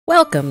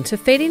Welcome to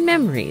Fading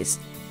Memories,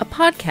 a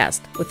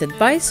podcast with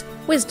advice,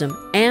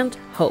 wisdom, and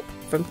hope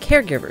from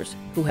caregivers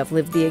who have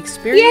lived the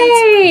experience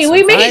Yay! and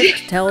We made survived it!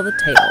 to tell the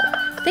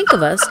tale. Think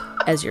of us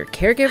as your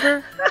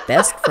caregiver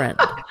best friend.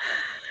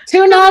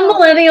 Two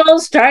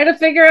non-millennials trying to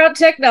figure out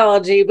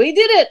technology. We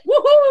did it!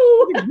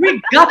 Woohoo!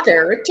 We got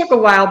there. It took a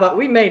while, but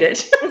we made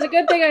it. It's a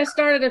good thing I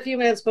started a few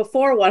minutes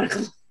before 1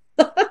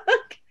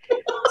 o'clock.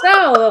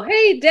 So,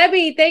 hey,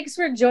 Debbie, thanks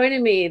for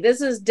joining me.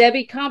 This is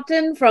Debbie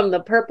Compton from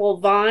the Purple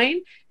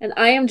Vine, and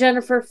I am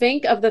Jennifer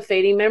Fink of the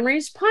Fading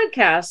Memories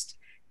podcast.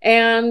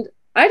 And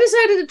I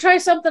decided to try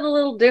something a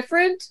little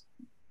different.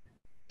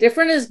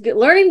 Different is good.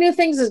 Learning new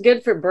things is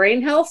good for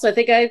brain health. So I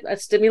think I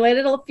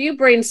stimulated a few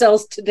brain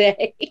cells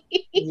today.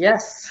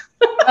 Yes.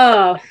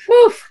 Oh,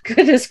 whew,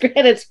 goodness, great.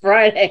 It's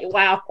Friday.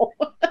 Wow.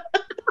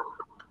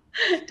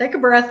 Take a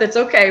breath. It's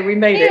okay. We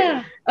made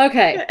it.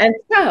 Okay.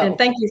 And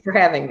thank you for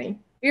having me.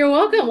 You're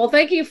welcome. Well,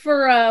 thank you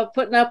for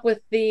putting up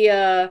with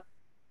the,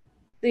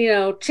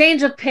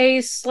 change of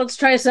pace. Let's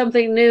try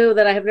something new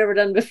that I have never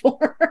done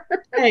before.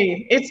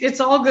 Hey, it's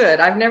all good.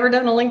 I've never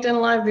done a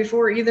LinkedIn Live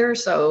before either,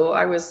 so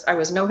I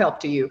was no help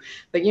to you.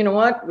 But you know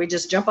what? We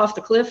just jump off the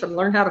cliff and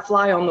learn how to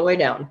fly on the way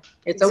down.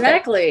 It's okay.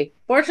 Exactly.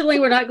 Fortunately,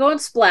 we're not going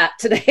splat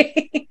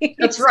today.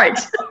 That's right.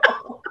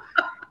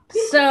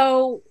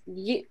 So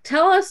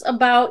tell us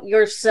about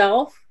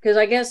yourself, because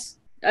I guess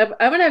I'm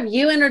going to have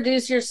you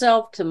introduce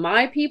yourself to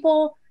my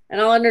people, and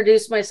I'll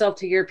introduce myself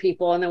to your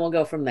people, and then we'll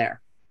go from there.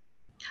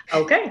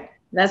 Okay,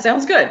 that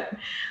sounds good.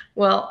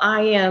 Well, I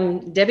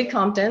am Debbie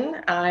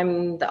Compton.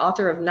 I'm the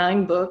author of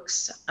 9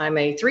 books. I'm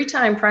a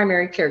 3-time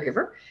primary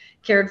caregiver,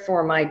 cared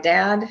for my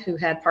dad who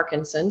had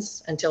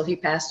Parkinson's until he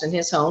passed in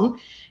his home,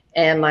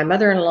 and my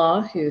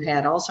mother-in-law who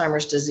had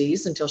Alzheimer's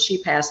disease until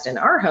she passed in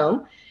our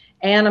home.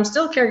 And I'm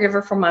still a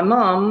caregiver for my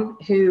mom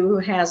who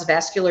has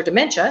vascular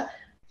dementia,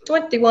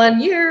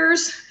 21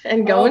 years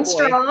and going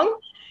strong.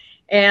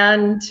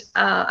 And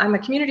I'm a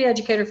community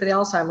educator for the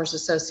Alzheimer's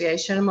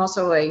Association. I'm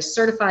also a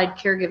certified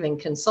caregiving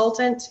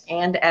consultant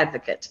and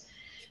advocate.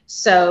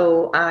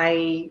 So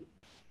I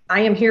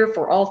am here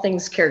for all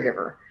things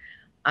caregiver.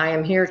 I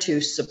am here to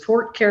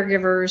support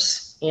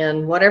caregivers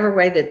in whatever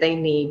way that they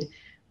need,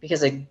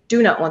 because I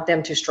do not want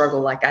them to struggle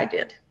like I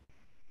did.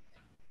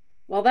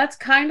 Well, that's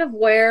kind of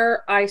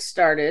where I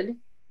started.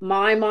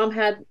 My mom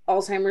had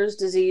Alzheimer's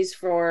disease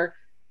for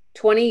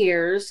 20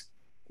 years.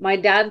 My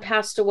dad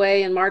passed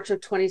away in March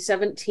of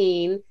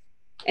 2017,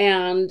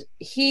 and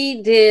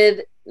he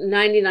did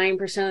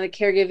 99% of the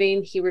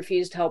caregiving. He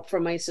refused help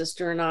from my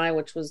sister and I,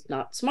 which was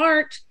not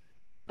smart.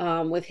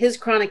 With his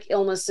chronic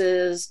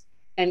illnesses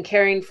and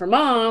caring for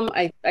mom,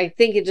 I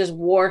think it just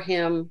wore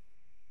him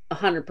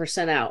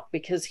 100% out,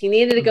 because he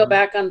needed to go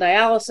back on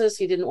dialysis.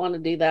 He didn't want to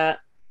do that.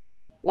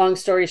 Long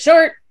story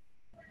short,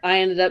 I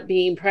ended up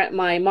being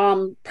my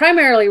mom,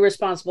 primarily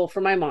responsible for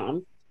my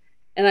mom.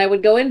 And I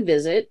would go and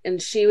visit, and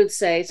she would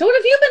say, "So what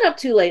have you been up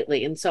to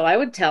lately?" And so I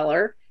would tell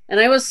her, and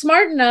I was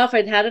smart enough.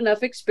 I'd had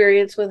enough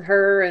experience with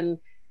her and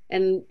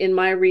in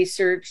my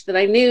research that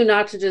I knew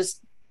not to just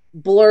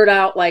blurt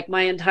out like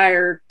my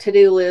entire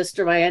to-do list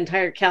or my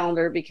entire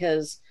calendar,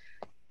 because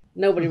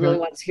nobody really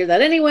wants to hear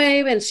that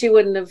anyway. And she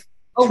wouldn't have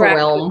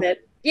tracked with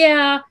it.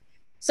 Yeah.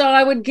 So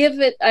I would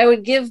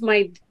give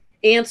my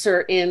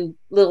answer in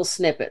little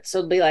snippets. So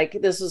it'd be like,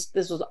 this was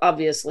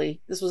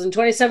in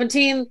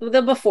 2017,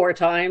 the before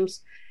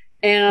times.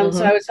 And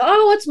so I would say,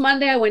 "Oh, it's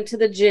Monday. I went to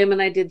the gym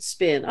and I did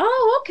spin."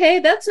 "Oh, okay.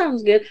 That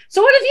sounds good.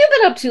 So what have you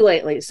been up to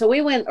lately?" So we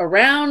went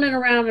around and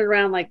around and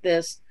around like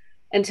this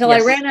until I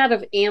ran out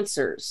of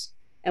answers.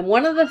 And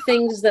one of the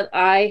things that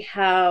I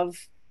have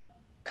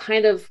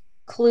kind of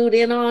clued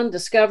in on,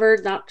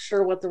 discovered, not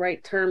sure what the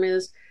right term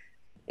is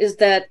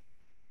that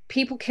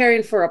people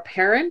caring for a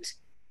parent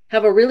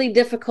have a really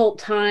difficult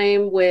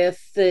time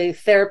with the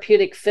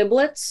therapeutic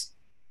fiblets,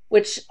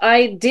 which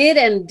I did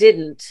and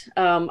didn't.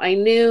 I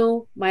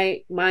knew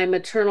my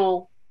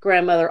maternal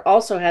grandmother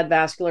also had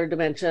vascular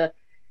dementia,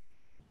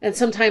 and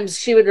sometimes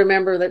she would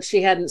remember that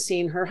she hadn't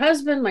seen her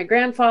husband, my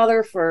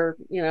grandfather, for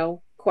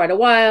quite a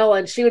while,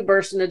 and she would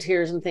burst into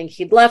tears and think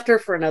he'd left her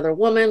for another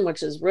woman,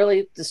 which is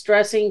really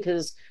distressing,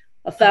 because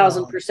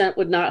 1,000%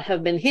 would not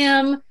have been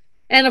him.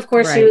 And of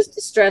course, she was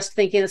distressed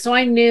thinking. So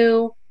I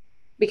knew,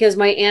 because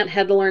my aunt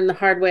had to learn the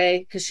hard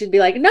way, because she'd be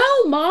like,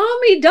 "No, Mom,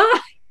 he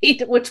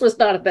died," which was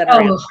not a better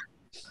answer.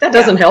 That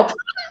doesn't help.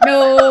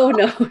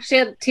 No, she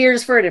had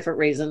tears for a different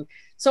reason.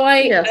 So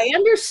I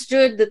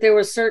understood that there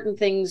were certain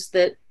things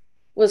that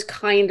was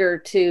kinder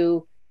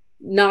to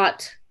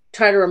not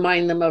try to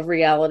remind them of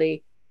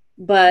reality.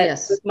 But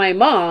with my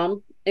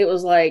mom, it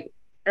was like,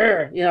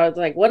 it's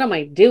like, what am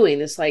I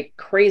doing? It's like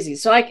crazy.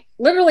 So I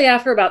literally,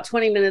 after about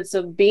 20 minutes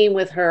of being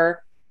with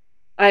her,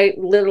 I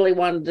literally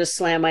wanted to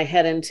slam my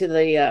head into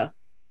the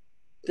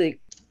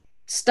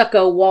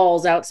stucco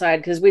walls outside,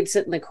 because we'd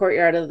sit in the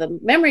courtyard of the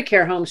memory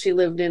care home she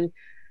lived in.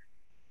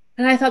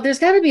 And I thought, there's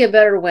got to be a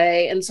better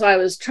way. And so I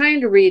was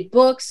trying to read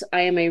books.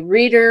 I am a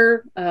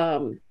reader.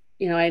 I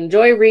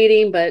enjoy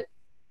reading, but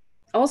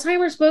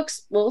Alzheimer's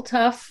books, a little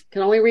tough.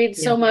 Can only read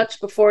so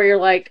much before you're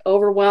like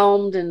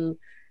overwhelmed and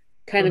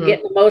kind of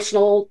getting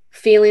emotional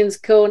feelings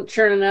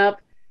churning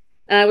up.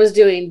 And I was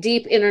doing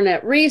deep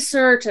internet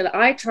research, and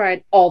I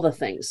tried all the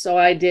things. So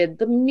I did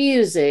the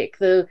music,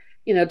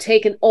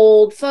 take an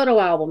old photo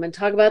album and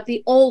talk about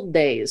the old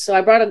days. So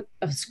I brought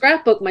a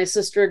scrapbook my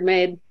sister had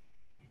made,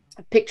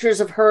 pictures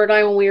of her and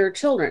I when we were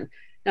children.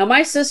 Now,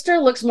 my sister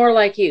looks more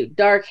like you,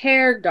 dark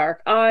hair,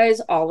 dark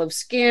eyes, olive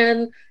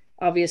skin.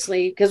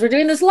 Obviously, because we're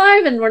doing this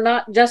live and we're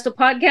not just a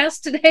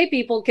podcast today,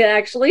 people can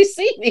actually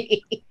see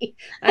me.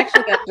 I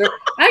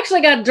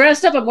actually got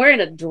dressed up. I'm wearing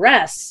a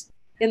dress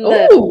in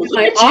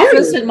my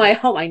office in my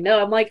home. I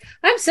know. I'm like,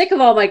 I'm sick of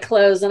all my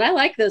clothes and I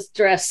like this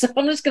dress, so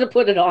I'm just going to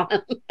put it on.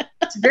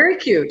 It's very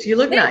cute. You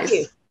look nice.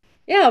 You.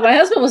 Yeah, my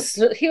husband was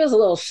a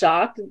little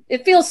shocked.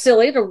 It feels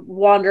silly to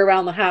wander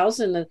around the house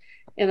in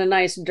a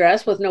nice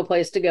dress with no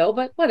place to go,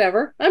 but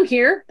whatever. I'm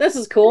here. This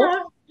is cool.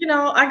 Yeah.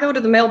 I go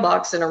to the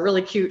mailbox in a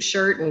really cute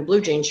shirt and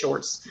blue jean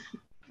shorts.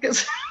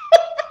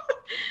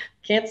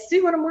 Can't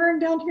see what I'm wearing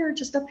down here,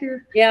 just up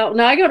here. Yeah,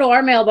 no, I go to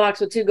our mailbox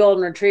with 2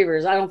 golden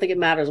retrievers. I don't think it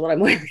matters what I'm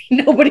wearing.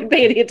 Nobody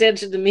paid any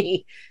attention to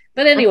me.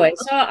 But anyway,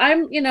 so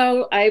I'm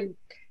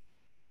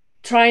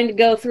trying to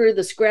go through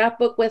the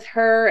scrapbook with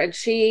her, and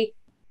she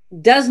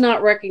does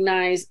not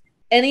recognize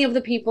any of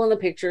the people in the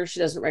picture. She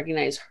doesn't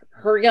recognize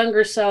her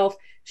younger self.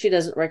 She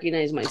doesn't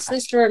recognize my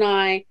sister and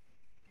I.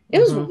 It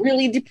was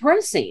really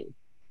depressing.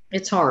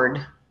 It's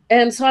hard.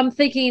 And so I'm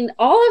thinking,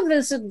 all of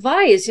this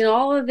advice,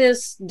 all of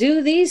this,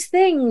 do these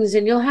things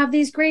and you'll have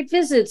these great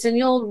visits and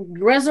you'll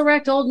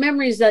resurrect old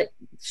memories that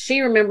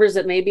she remembers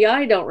that maybe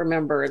I don't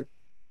remember. And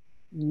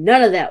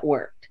none of that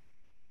worked.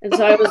 And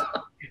so I was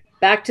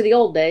back to the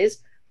old days.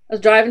 I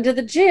was driving to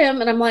the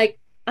gym and I'm like,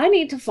 I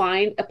need to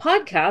find a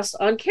podcast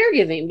on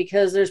caregiving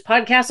because there's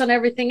podcasts on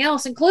everything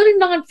else, including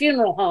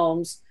non-funeral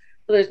homes.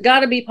 So there's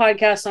got to be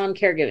podcasts on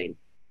caregiving.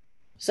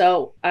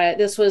 So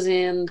this was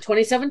in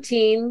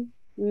 2017,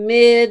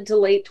 mid to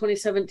late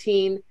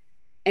 2017,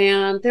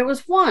 and there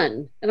was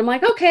one. And I'm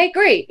like, okay,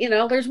 great.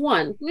 There's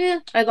one.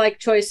 I like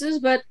choices,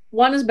 but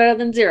one is better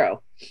than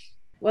 0.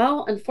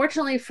 Well,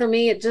 unfortunately for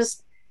me, it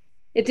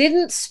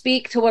didn't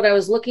speak to what I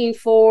was looking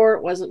for.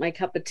 It wasn't my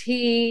cup of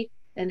tea.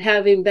 And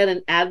having been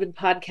an avid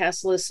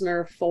podcast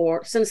listener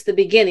since the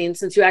beginning,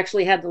 since you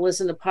actually had to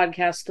listen to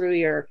podcasts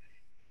through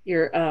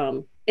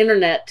your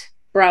internet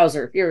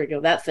browser. Here we go.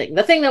 That thing,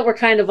 the thing that we're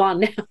kind of on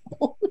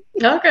now.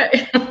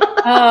 Okay.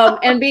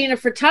 And being a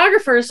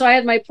photographer, so I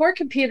had my poor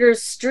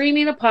computers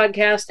streaming a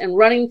podcast and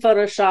running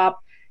Photoshop.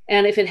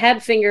 And if it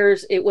had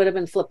fingers, it would have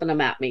been flipping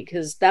them at me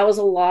because that was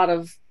a lot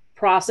of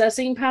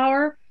processing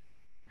power.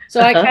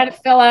 So I kind of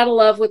fell out of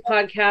love with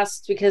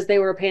podcasts because they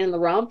were a pain in the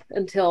rump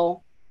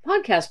until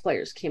podcast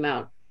players came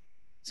out.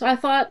 So I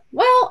thought,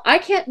 well, I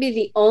can't be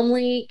the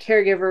only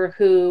caregiver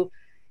who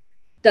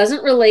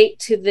doesn't relate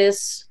to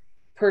this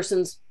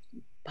person's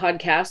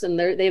podcast, and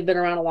they've been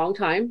around a long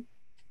time,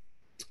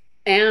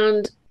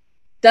 and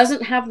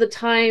doesn't have the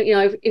time.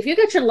 If you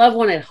got your loved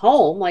one at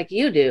home like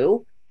you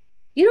do,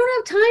 you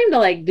don't have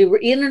time to do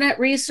internet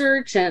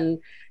research and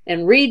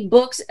read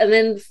books and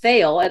then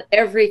fail at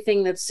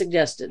everything that's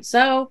suggested.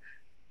 So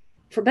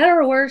for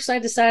better or worse, I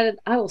decided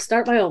I will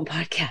start my own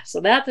podcast.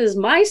 So that is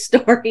my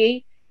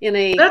story in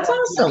a That's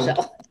awesome.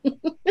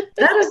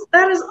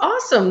 That is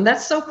awesome.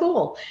 That's so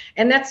cool.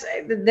 And that's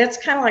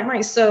kind of like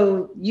mine.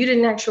 So you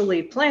didn't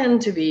actually plan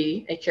to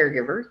be a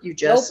caregiver. You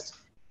just,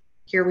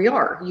 Here we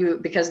are,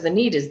 because the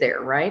need is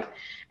there, right?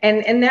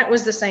 And that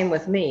was the same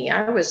with me.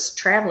 I was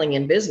traveling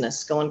in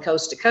business, going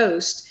coast to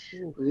coast,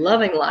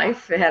 loving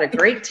life. I had a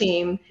great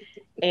team.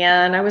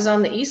 And I was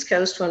on the East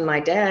Coast when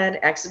my dad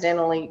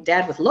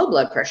with low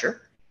blood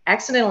pressure,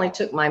 accidentally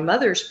took my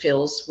mother's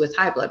pills with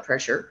high blood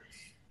pressure.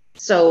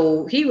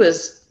 So he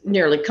was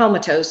nearly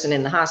comatose and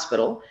in the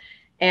hospital.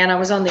 And I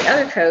was on the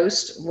other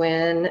coast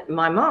when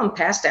my mom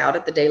passed out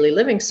at the Daily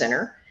Living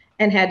Center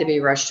and had to be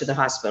rushed to the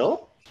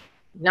hospital.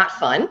 Not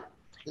fun.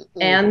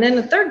 And then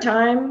the third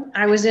time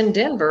I was in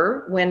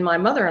Denver when my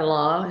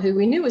mother-in-law, who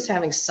we knew was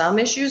having some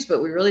issues,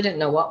 but we really didn't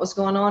know what was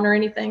going on or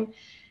anything,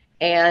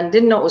 and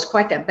didn't know it was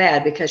quite that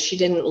bad because she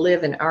didn't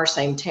live in our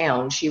same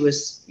town. She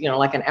was,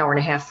 like an hour and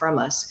a half from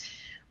us.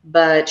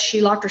 But she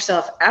locked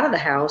herself out of the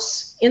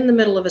house in the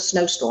middle of a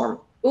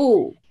snowstorm.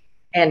 Ooh.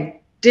 And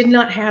did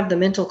not have the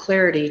mental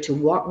clarity to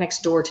walk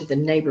next door to the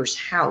neighbor's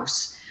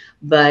house.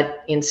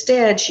 But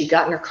instead, she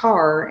got in her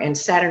car and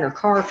sat in her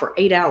car for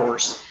 8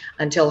 hours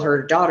until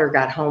her daughter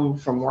got home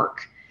from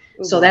work.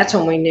 Ooh. So that's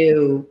when we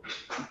knew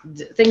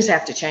things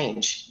have to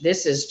change.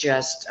 This is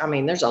just,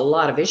 there's a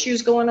lot of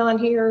issues going on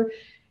here.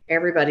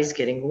 Everybody's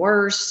getting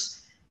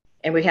worse,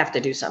 and we have to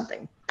do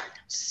something.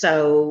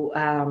 So,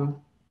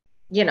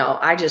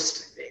 I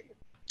just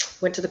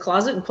went to the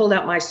closet and pulled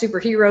out my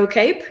superhero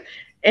cape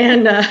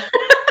and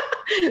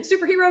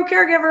superhero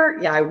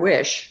caregiver. Yeah, I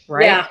wish,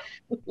 right? Yeah.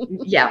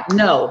 Yeah,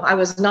 no, I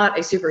was not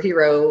a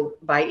superhero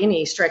by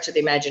any stretch of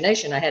the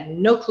imagination. I had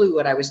no clue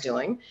what I was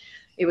doing.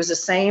 It was the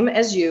same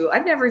as you.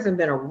 I'd never even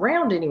been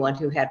around anyone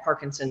who had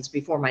Parkinson's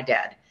before my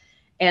dad.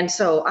 And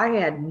so I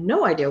had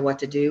no idea what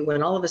to do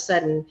when all of a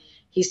sudden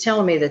he's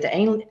telling me that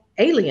the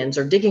aliens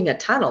are digging a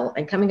tunnel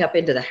and coming up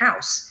into the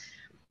house.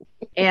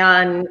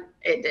 And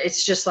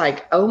it's just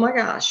like, oh my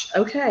gosh,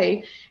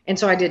 okay. And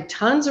so I did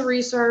tons of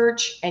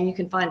research, and you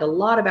can find a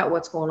lot about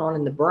what's going on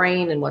in the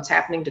brain and what's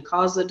happening to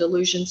cause the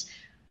delusions.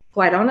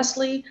 Quite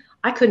honestly,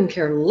 I couldn't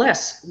care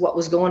less what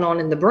was going on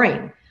in the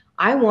brain.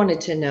 I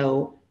wanted to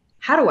know,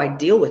 how do I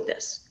deal with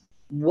this?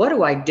 What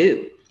do I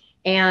do?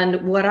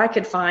 And what I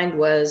could find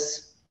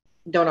was,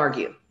 don't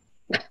argue.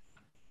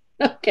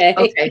 Okay.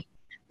 Okay,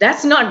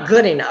 that's not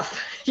good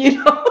enough,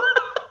 you know?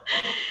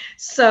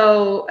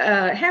 So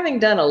having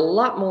done a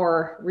lot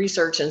more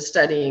research and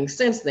studying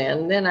since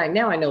then,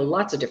 now I know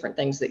lots of different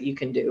things that you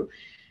can do.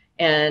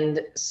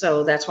 And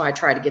so that's why I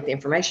try to get the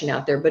information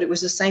out there. But it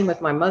was the same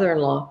with my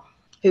mother-in-law,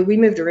 who we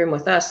moved her in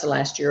with us the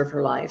last year of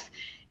her life.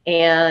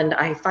 And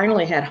I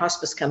finally had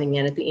hospice coming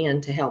in at the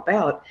end to help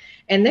out.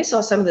 And they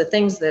saw some of the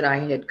things that I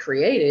had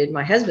created,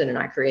 my husband and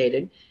I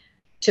created,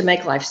 to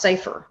make life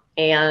safer.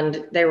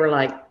 And they were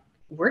like,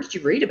 where did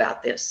you read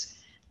about this?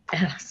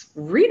 And I said,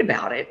 read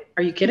about it?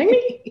 Are you kidding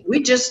me?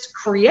 We just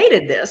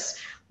created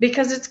this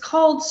because it's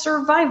called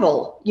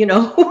survival, you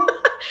know,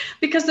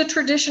 because the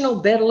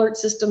traditional bed alert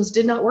systems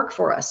did not work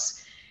for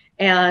us.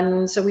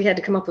 And so we had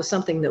to come up with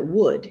something that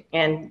would.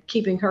 And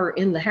keeping her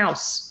in the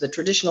house, the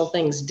traditional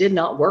things did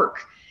not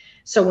work.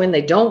 So when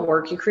they don't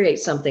work, you create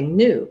something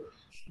new.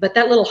 But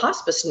that little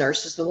hospice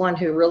nurse is the one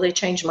who really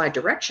changed my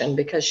direction,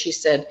 because she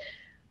said,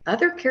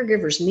 other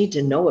caregivers need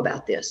to know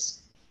about this.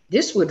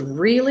 This would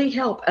really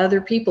help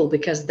other people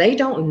because they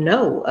don't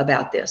know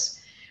about this.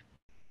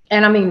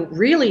 And I mean,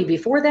 really,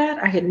 before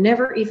that, I had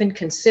never even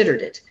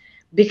considered it,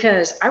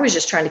 because I was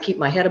just trying to keep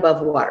my head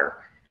above water.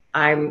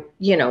 I'm,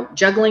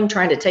 juggling,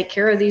 trying to take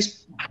care of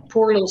these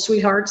poor little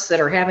sweethearts that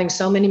are having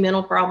so many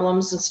mental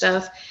problems and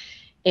stuff.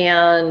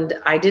 And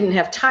I didn't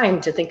have time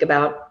to think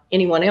about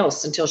anyone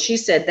else until she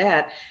said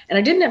that. And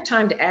I didn't have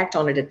time to act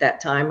on it at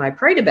that time. I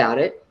prayed about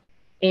it.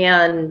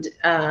 And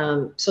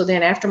so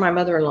then after my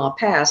mother-in-law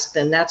passed,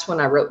 then that's when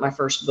I wrote my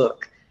first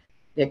book,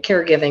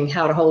 Caregiving,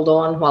 How to Hold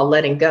On While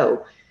Letting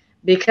Go,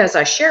 because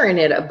I share in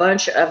it a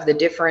bunch of the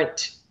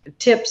different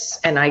tips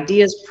and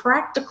ideas,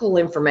 practical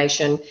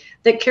information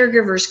that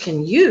caregivers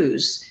can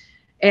use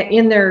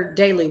in their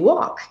daily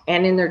walk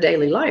and in their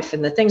daily life,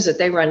 and the things that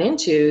they run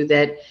into,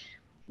 that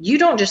you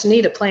don't just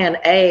need a plan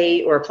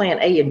A or a plan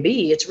A and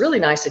B. It's really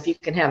nice if you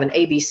can have an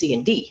A, B, C,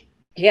 and D.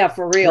 Yeah,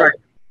 for real.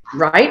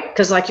 Right?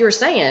 Because like you were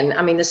saying,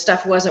 I mean, this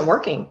stuff wasn't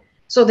working.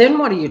 So then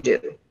what do you do?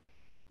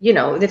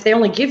 If they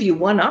only give you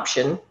one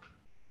option,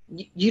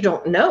 you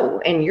don't know,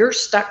 and you're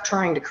stuck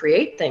trying to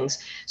create things.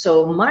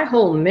 So my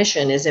whole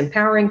mission is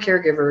empowering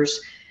caregivers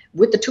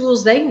with the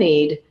tools they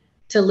need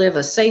to live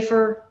a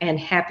safer and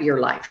happier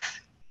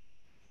life.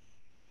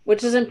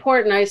 Which is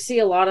important. I see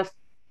a lot of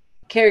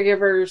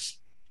caregivers,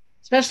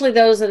 especially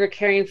those that are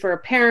caring for a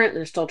parent,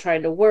 they're still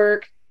trying to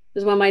work.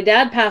 Because when my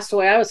dad passed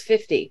away, I was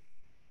 50.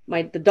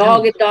 The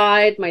dog had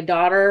died. My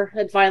daughter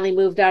had finally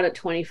moved out at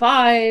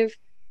 25.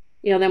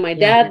 Then my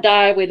dad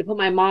died. We had to put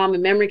my mom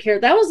in memory care.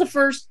 That was the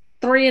first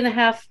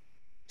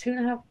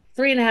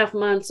 3.5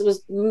 months. It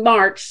was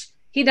March.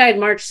 He died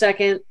March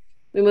 2nd.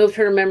 We moved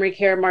her to memory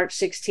care March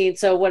 16th.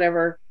 So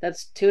whatever,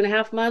 that's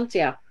 2.5 months.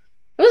 Yeah.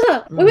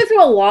 We went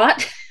through a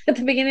lot at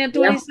the beginning of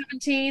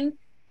 2017.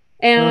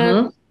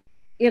 And,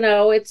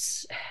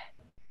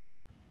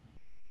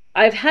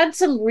 I've had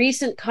some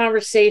recent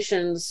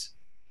conversations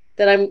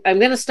that I'm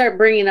going to start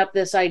bringing up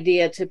this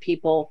idea to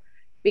people,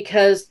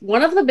 because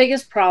one of the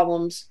biggest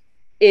problems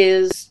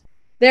is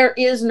there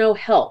is no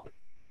help.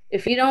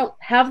 If you don't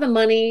have the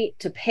money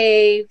to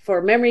pay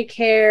for memory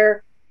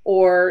care,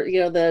 or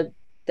the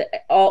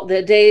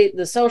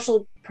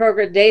social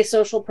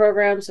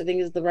programs, I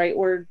think is the right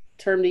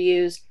term to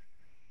use.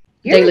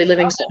 Daily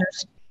living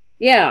centers.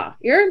 Yeah,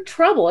 you're in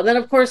trouble. And then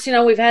of course,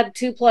 we've had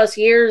 2+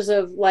 years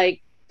of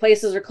like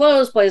places are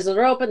closed, places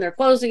are open, they're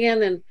closed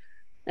again, and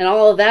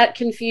all of that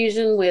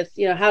confusion with,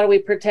 how do we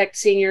protect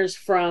seniors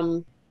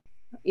from,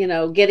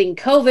 getting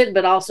COVID,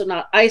 but also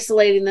not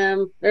isolating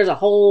them. There's a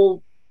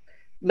whole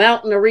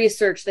mountain of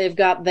research they've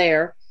got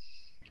there.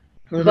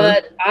 Mm-hmm.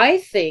 But I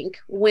think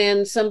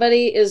when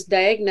somebody is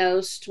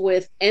diagnosed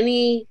with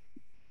any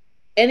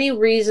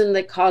reason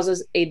that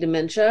causes a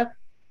dementia,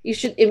 you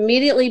should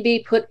immediately be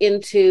put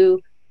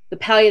into the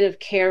palliative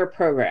care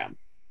program.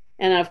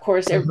 And of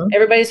course,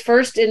 everybody's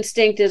first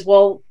instinct is,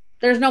 well,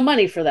 there's no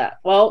money for that.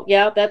 Well,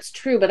 yeah, that's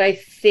true. But I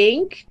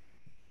think,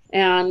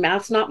 and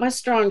math's not my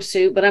strong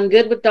suit, but I'm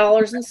good with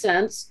dollars and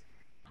cents,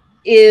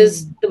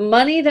 is the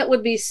money that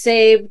would be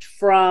saved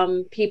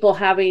from people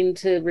having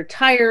to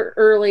retire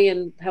early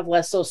and have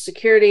less Social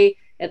Security,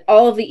 and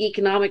all of the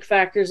economic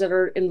factors that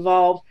are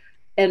involved,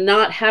 and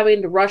not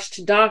having to rush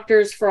to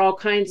doctors for all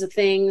kinds of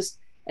things,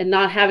 and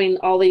not having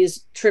all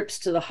these trips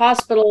to the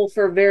hospital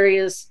for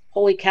various,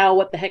 holy cow,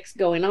 what the heck's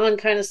going on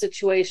kind of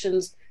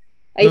situations.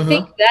 I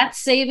think that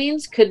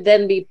savings could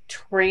then be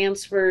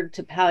transferred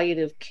to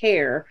palliative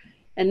care.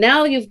 And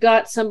now you've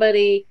got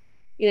somebody,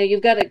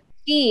 you've got a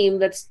team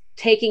that's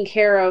taking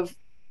care of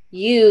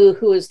you,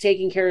 who is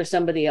taking care of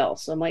somebody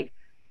else. I'm like,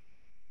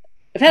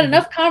 I've had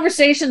enough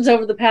conversations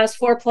over the past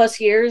 4+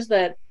 years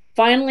that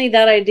finally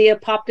that idea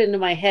popped into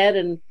my head,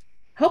 and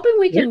hoping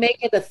we can Yeah.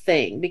 make it a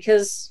thing,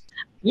 because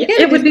Yeah,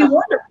 it would be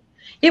wonderful.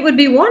 It would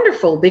be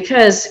wonderful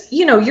because,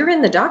 you're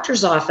in the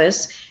doctor's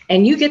office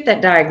and you get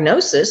that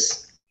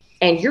diagnosis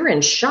and you're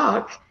in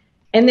shock.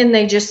 And then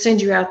they just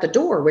send you out the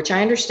door, which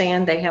I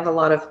understand they have a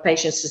lot of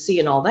patients to see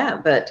and all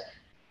that. But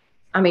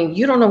I mean,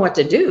 you don't know what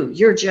to do.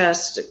 You're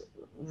just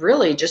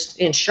really just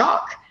in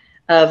shock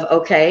of,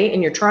 okay.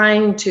 And you're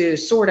trying to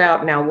sort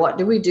out, now, what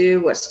do we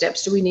do? What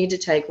steps do we need to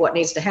take? What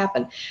needs to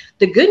happen?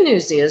 The good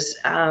news is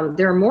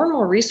there are more and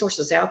more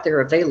resources out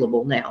there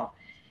available now.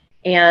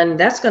 And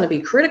that's going to be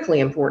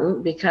critically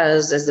important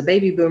because as the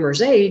baby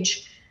boomers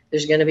age,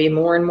 there's going to be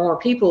more and more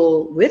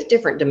people with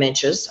different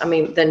dementias. I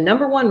mean, the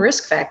number one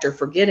risk factor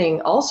for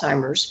getting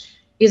Alzheimer's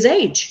is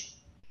age,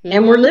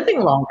 and we're living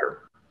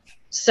longer.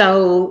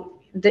 So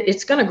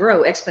it's going to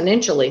grow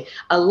exponentially.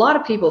 A lot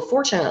of people,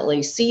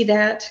 fortunately, see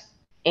that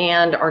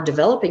and are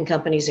developing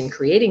companies and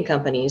creating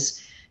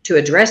companies to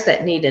address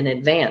that need in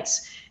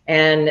advance.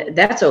 And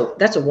that's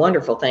a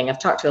wonderful thing. I've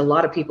talked to a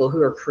lot of people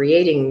who are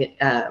creating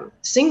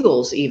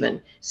singles,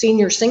 even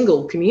senior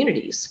single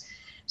communities.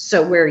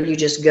 So where you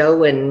just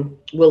go and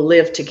will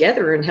live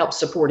together and help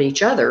support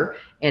each other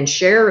and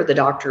share the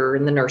doctor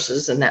and the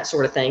nurses and that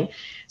sort of thing.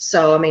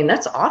 So, I mean,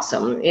 that's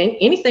awesome.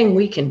 Anything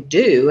we can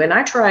do. And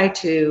I try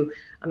to,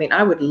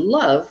 I would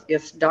love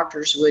if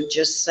doctors would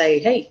just say,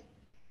 hey,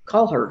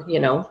 call her,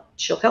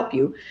 she'll help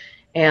you,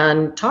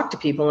 and talk to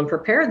people and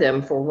prepare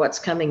them for what's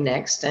coming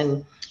next.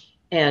 And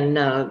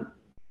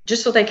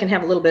just so they can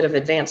have a little bit of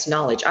advanced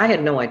knowledge. I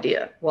had no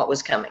idea what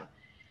was coming.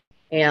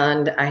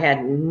 And I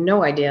had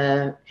no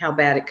idea how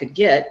bad it could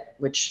get,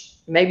 which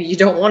maybe you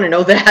don't want to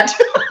know that.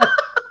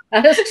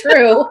 That is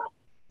true.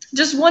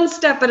 Just one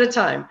step at a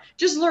time.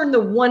 Just learn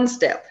the one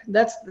step.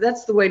 That's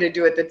the way to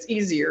do it. That's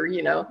easier,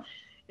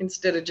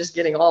 instead of just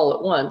getting all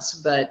at once.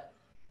 But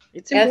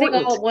it's important. I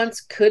think all at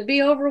once could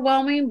be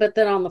overwhelming, but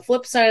then on the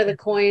flip side of the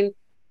coin,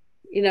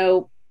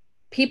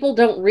 people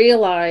don't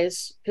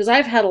realize, because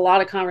I've had a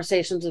lot of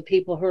conversations with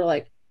people who are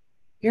like,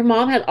 your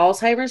mom had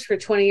Alzheimer's for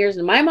 20 years.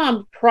 And my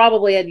mom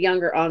probably had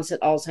younger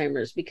onset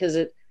Alzheimer's because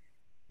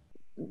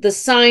the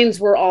signs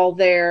were all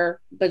there,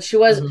 but she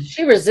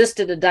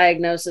resisted a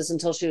diagnosis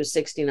until she was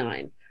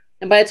 69.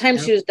 And by the time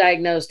she was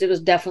diagnosed, it was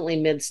definitely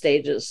mid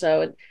stages.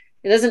 So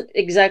it doesn't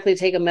exactly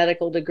take a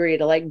medical degree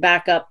to like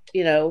back up,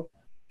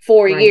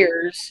 4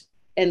 years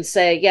and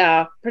say,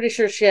 yeah, pretty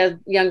sure she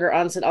had younger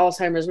onset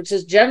Alzheimer's, which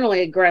is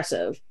generally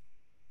aggressive.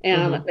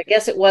 And I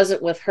guess it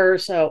wasn't with her.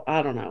 So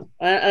I don't know.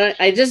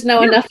 I just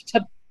know enough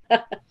to.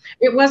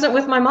 It wasn't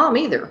with my mom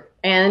either.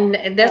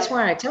 And that's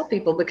why I tell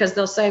people, because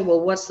they'll say, well,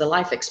 what's the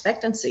life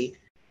expectancy?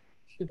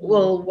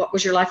 Well, what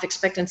was your life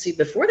expectancy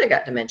before they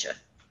got dementia?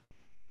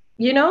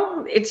 You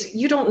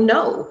don't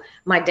know.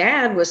 My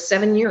dad was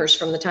 7 years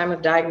from the time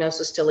of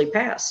diagnosis till he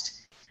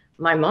passed.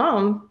 My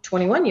mom,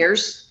 21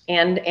 years.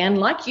 And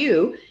like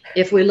you,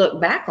 if we look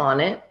back on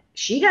it,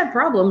 she had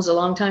problems a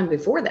long time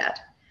before that.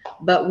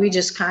 But we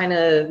just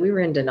we were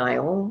in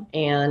denial.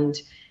 And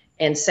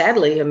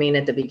sadly,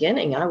 at the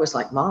beginning, I was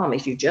like, Mom,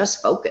 if you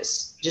just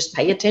focus, just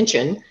pay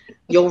attention,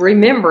 you'll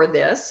remember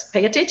this,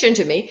 pay attention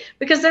to me,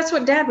 because that's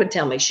what Dad would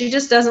tell me. She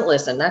just doesn't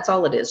listen. That's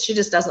all it is. She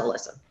just doesn't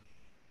listen.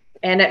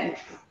 And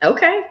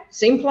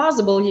seemed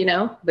plausible,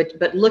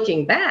 but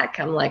looking back,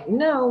 I'm like,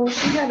 no,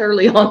 she had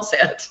early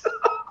onset.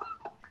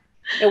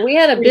 And we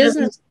had a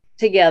business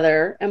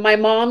together, and my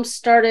mom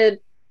started,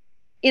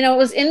 it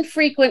was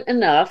infrequent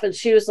enough, and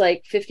she was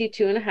like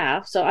 52 and a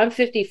half. So I'm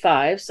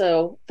 55.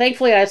 So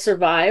thankfully I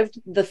survived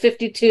the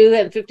 52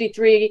 and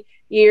 53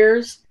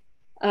 years.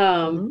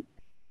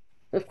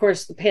 Of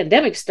course, the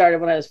pandemic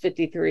started when I was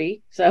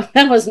 53. So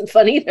that wasn't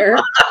fun either.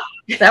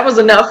 That was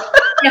enough.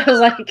 I was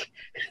like,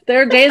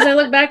 there are days I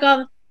look back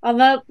on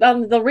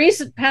the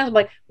recent past, I'm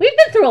like, we've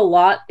been through a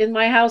lot in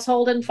my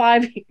household in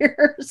 5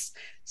 years.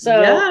 So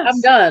I'm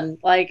done.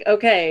 Like,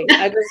 okay,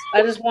 I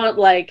just want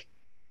like,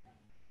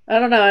 I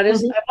don't know. I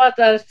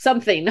want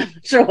something. I'm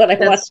not sure what I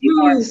want.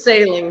 Smooth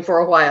sailing for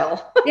a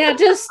while. Yeah,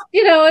 just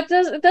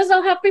it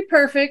doesn't have to be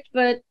perfect,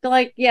 but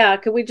like, yeah,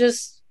 could we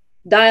just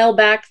dial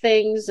back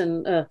things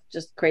and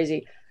just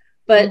crazy.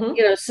 But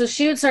so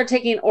she would start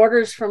taking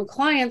orders from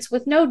clients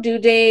with no due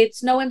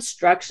dates, no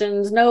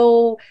instructions,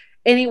 no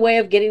any way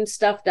of getting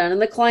stuff done,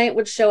 and the client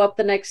would show up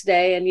the next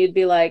day, and you'd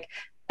be like,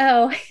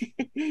 "Oh,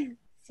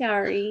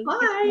 sorry,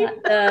 hi." It's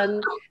not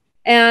done."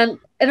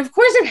 And of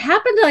course it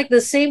happened to like the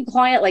same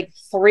client like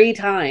 3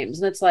 times.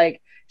 And it's like,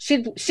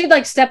 she'd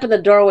like step in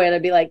the doorway and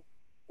I'd be like,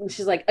 and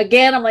she's like,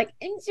 again, I'm like,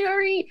 I'm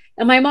sorry.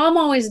 And my mom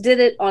always did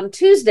it on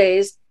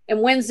Tuesdays,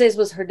 and Wednesdays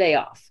was her day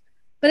off.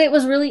 But it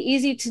was really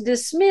easy to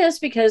dismiss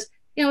because,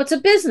 it's a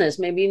business.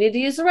 Maybe you need to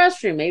use the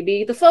restroom.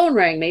 Maybe the phone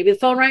rang. Maybe the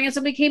phone rang and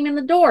somebody came in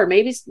the door.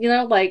 Maybe,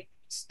 like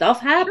stuff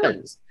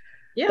happens.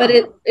 Sure. Yeah. But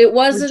it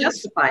wasn't.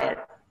 Justify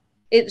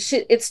it.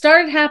 It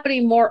started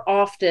happening more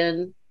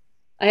often.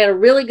 I had a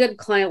really good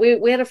client.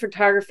 We had a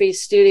photography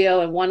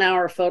studio and 1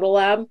 hour photo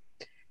lab.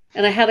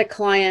 And I had a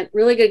client,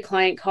 really good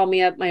client, call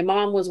me up. My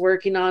mom was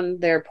working on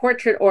their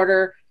portrait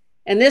order.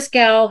 And this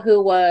gal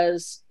who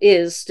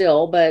is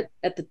still, but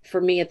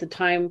for me at the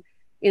time,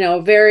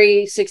 a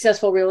very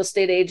successful real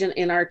estate agent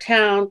in our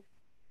town,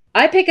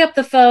 I pick up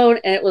the phone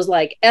and it was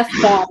like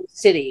F-bomb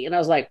city. And I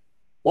was like,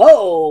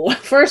 whoa,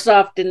 first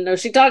off, didn't know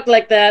she talked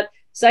like that.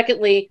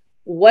 Secondly,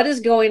 what is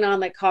going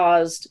on that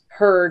caused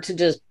her to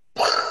just,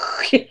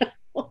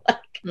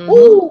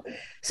 ooh.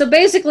 So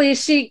basically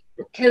she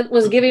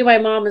was giving my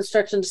mom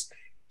instructions.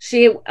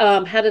 She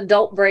had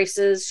adult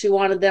braces. She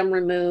wanted them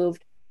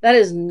removed. That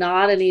is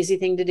not an easy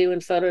thing to do in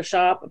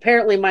Photoshop.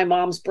 Apparently my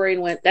mom's brain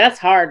went, that's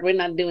hard. We're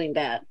not doing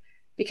that,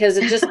 because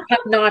it just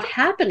kept not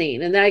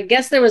happening. And I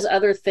guess there was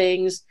other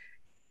things.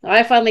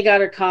 I finally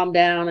got her calmed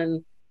down,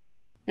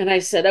 and I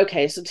said,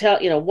 okay, so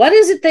what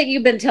is it that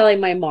you've been telling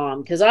my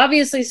mom? Because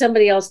obviously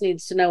somebody else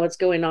needs to know what's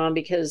going on,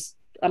 because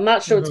I'm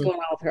not sure what's going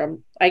on with her.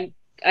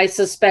 I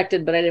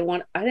suspected, but I didn't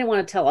want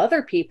to tell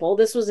other people.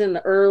 This was in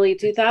the early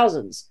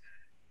 2000s,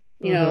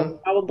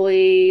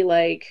 probably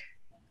like,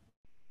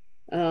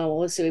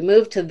 let's see, we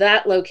moved to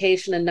that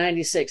location in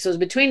 96. So it was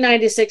between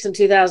 96 and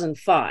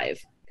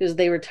 2005, because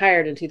they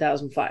retired in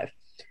 2005.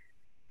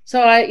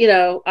 So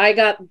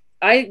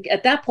I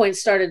at that point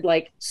started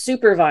like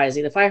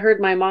supervising. If I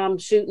heard my mom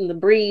shooting the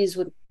breeze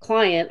with a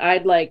client,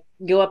 I'd like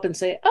go up and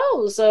say,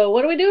 oh, so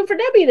what are we doing for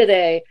Debbie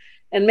today?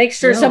 And make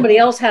sure somebody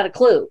else had a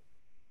clue.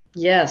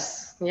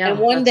 Yes. Yeah. And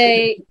one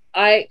day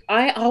I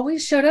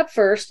always showed up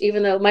first,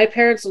 even though my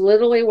parents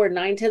literally were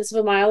 9/10 of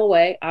a mile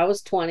away. I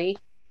was 20.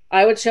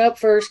 I would show up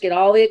first, get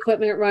all the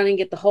equipment running,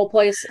 get the whole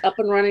place up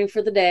and running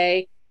for the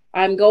day.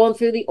 I'm going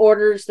through the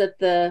orders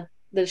that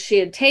she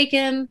had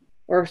taken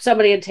or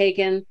somebody had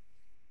taken.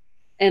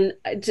 And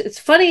it's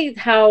funny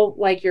how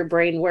like your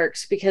brain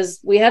works, because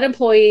we had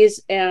employees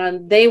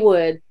and they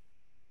would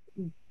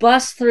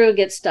bust through,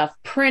 get stuff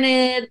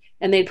printed,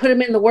 and they'd put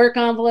them in the work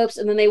envelopes,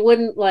 and then they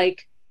wouldn't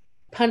like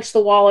punch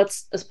the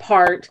wallets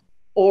apart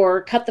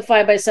or cut the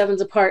 5x7s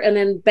apart and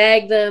then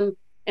bag them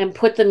and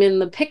put them in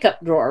the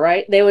pickup drawer,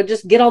 right? They would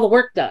just get all the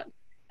work done.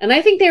 And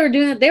I think they were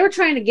doing it. They were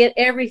trying to get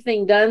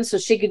everything done so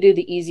she could do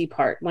the easy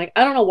part. Like,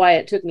 I don't know why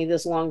it took me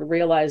this long to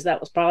realize that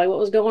was probably what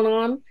was going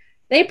on.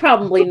 They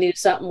probably knew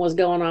something was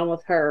going on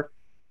with her.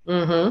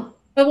 But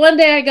one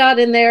day I got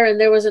in there and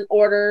there was an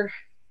order.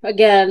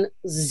 Again,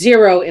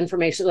 zero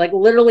information, like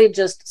literally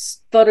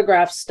just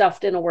photographs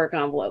stuffed in a work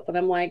envelope. And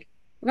I'm like,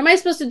 what am I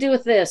supposed to do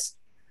with this?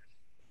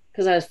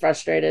 Because I was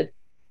frustrated.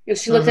 And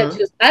she looked at it, she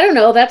goes, I don't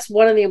know. That's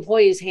one of the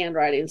employees'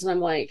 handwritings. And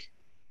I'm like,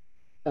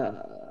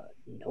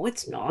 no,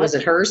 it's not. Was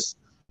it hers?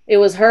 It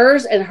was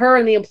hers, and her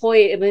and the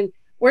employee. I mean,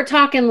 we're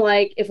talking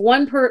like if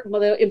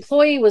the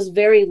employee was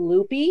very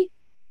loopy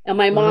and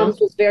my mom's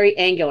was very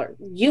angular,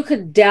 you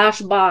could dash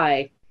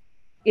by,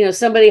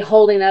 somebody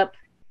holding up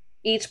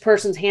each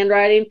person's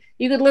handwriting.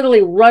 You could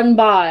literally run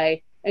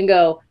by and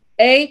go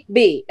A,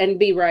 B, and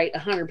be right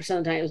 100%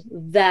 of the time. It was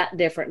that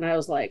different. And I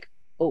was like,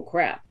 oh,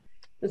 crap.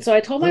 And so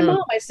I told my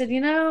mom, I said,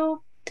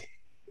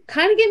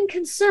 kind of getting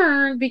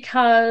concerned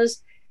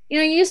because, you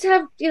used to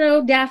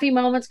have, daffy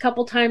moments a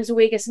couple times a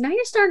week. I said, now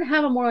you're starting to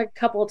have them more like a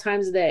couple of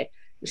times a day.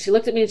 And she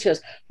looked at me and she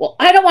goes, well,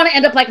 I don't want to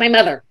end up like my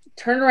mother.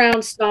 Turned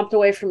around, stomped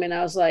away from me. And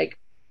I was like,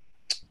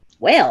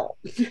 well,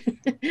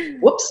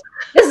 whoops,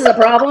 this is a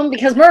problem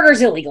because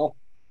murder's illegal.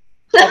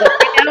 Although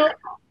right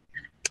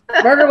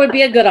now, murder would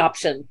be a good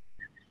option.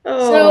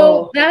 Oh.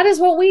 So that is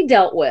what we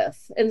dealt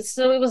with. And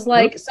so it was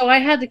like, so I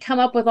had to come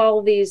up with all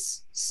of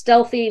these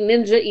stealthy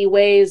ninja-y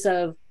ways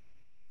of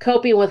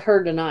coping with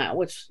her denial,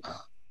 which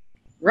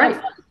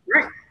right.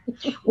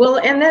 Well,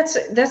 and that's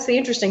the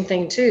interesting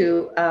thing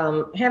too.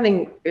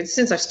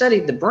 Since I've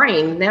studied the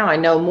brain, now I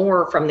know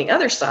more from the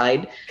other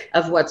side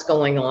of what's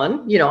going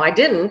on.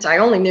 I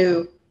only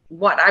knew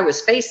what I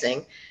was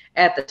facing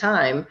at the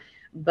time,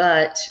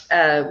 but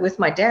with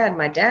my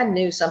dad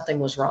knew something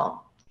was wrong,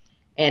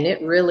 and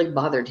it really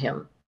bothered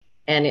him,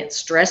 and it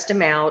stressed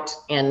him out,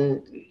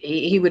 and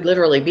he would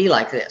literally be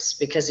like this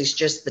because he's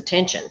just the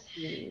tension,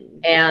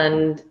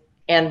 and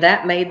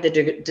that made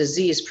the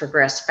disease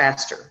progress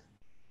faster.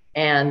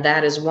 And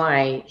that is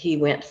why he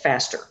went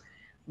faster,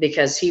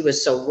 because he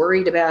was so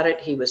worried about it.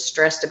 He was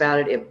stressed about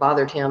it. It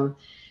bothered him.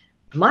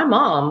 My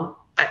mom,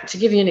 to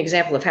give you an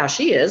example of how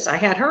she is, I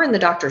had her in the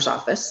doctor's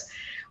office.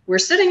 We're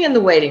sitting in the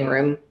waiting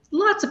room,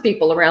 lots of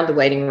people around the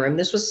waiting room.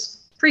 This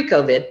was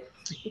pre-COVID.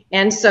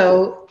 And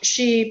so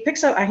she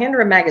picks up, I hand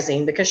her a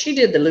magazine because she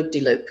did the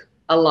loop-de-loop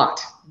a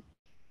lot.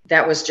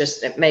 That was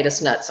just, it made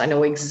us nuts. I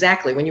know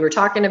exactly. When you were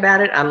talking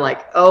about it, I'm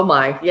like, oh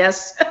my,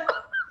 yes,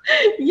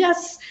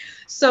 yes.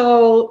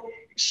 So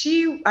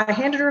I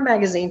handed her a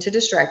magazine to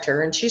distract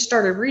her, and she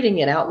started reading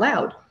it out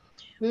loud.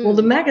 Well,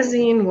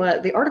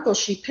 the article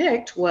she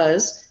picked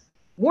was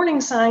warning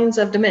signs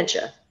of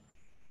dementia.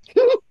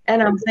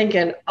 And I'm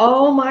thinking,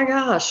 oh my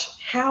gosh,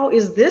 how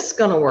is this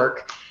going to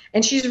work?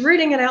 And she's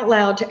reading it out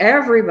loud to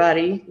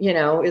everybody,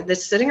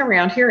 that's sitting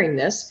around hearing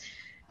this.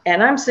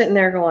 And I'm sitting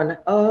there going,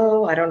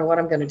 oh, I don't know what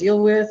I'm going to deal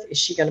with. Is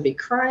she going to be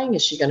crying?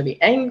 Is she going to be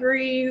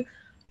angry?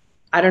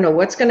 I don't know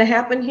what's going to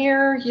happen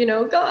here.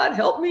 God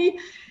help me.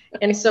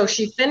 And so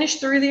she finished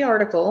through the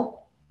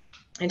article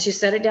and she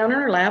set it down in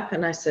her lap.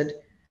 And I said,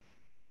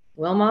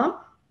 well, Mom,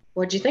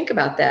 what'd you think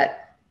about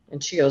that?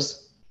 And she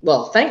goes,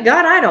 well, thank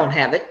God I don't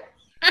have it.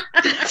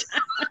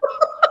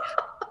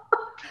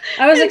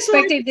 I was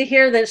expecting to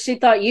hear that she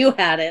thought you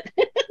had it.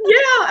 Yeah,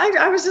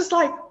 I was just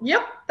like,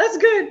 yep, that's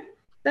good.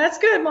 That's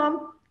good,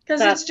 Mom.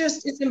 Because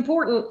it's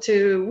important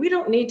we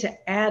don't need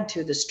to add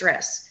to the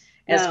stress.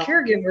 As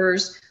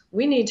caregivers,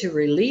 we need to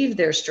relieve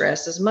their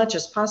stress as much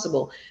as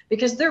possible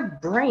because their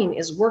brain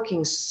is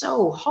working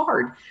so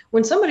hard.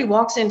 When somebody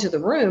walks into the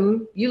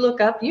room, you look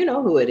up, you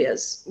know who it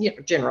is.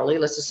 Generally,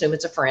 let's assume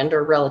it's a friend or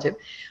a relative.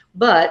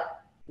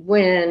 But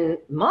when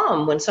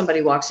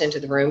somebody walks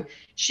into the room,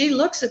 she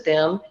looks at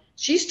them.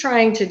 She's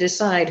trying to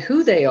decide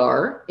who they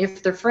are,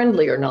 if they're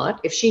friendly or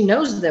not, if she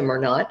knows them or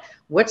not,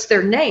 what's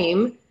their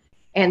name.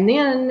 And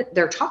then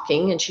they're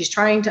talking and she's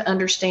trying to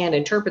understand,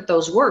 interpret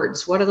those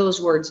words. What do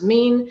those words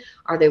mean?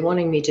 Are they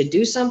wanting me to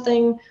do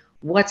something?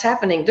 What's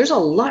happening? There's a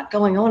lot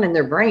going on in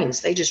their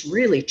brains. They just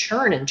really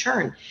churn and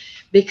churn.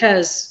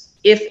 Because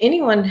if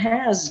anyone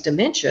has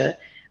dementia,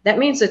 that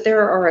means that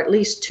there are at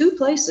least 2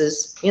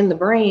 places in the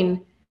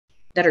brain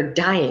that are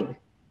dying.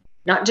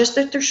 Not just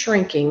that they're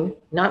shrinking,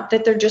 not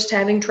that they're just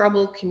having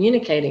trouble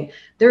communicating.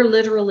 They're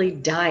literally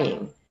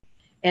dying.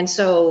 And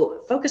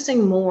so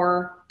focusing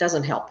more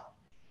doesn't help.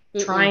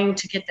 Trying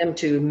to get them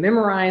to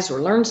memorize or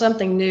learn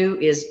something new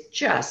is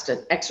just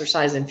an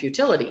exercise in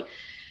futility.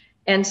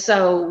 And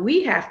so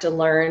we have to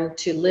learn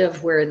to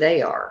live where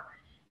they are.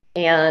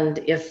 And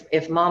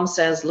if Mom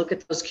says, look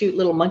at those cute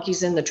little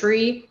monkeys in the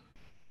tree.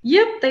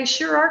 Yep, they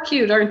sure are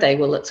cute, aren't they?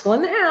 Well, let's go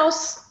in the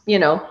house,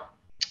 let's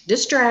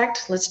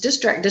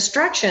distract.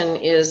 Distraction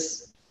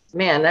is,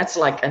 man, that's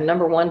like a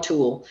number 1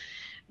 tool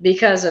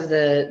because of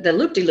the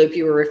loop-de-loop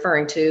you were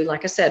referring to.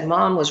 Like I said,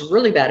 Mom was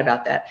really bad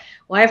about that.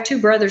 Well, I have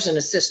 2 brothers and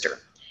a sister,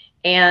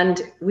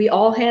 and we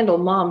all handle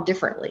Mom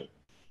differently.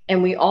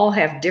 And we all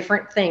have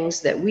different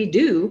things that we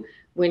do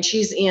when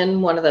she's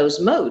in one of those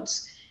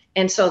modes.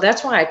 And so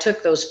that's why I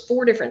took those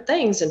 4 different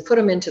things and put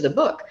them into the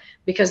book,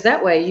 because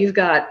that way you've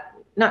got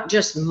not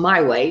just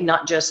my way,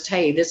 not just,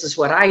 hey, this is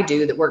what I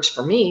do that works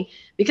for me,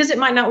 because it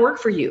might not work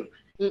for you.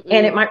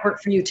 And it might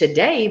work for you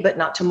today, but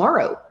not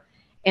tomorrow.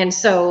 And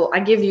so I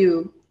give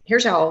you,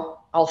 here's how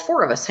all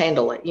 4 of us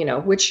handle it,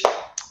 which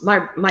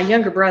my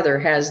younger brother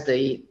has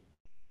the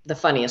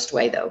funniest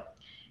way though.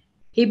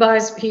 He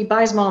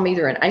buys Mom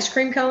either an ice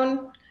cream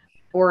cone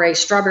or a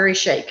strawberry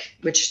shake,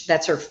 which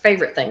that's her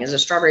favorite thing, is a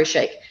strawberry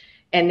shake.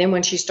 And then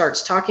when she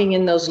starts talking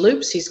in those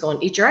loops, he's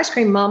going, eat your ice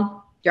cream,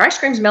 Mom. Your ice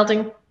cream's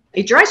melting.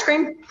 Eat your ice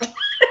cream.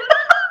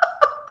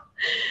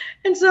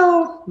 And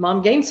so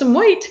Mom gained some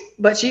weight,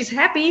 but she's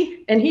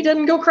happy and he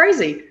doesn't go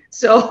crazy.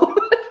 So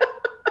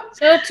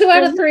 2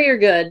 out of 3 are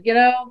good.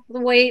 The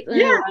weight.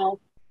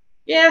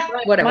 Yeah,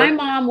 whatever. My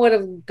mom would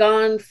have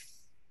gone.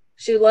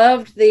 She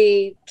loved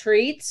the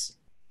treats.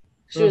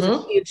 She was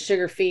a huge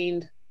sugar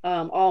fiend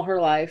all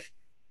her life.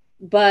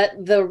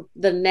 But the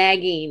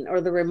nagging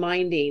or the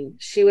reminding,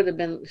 she would have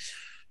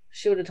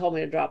told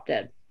me to drop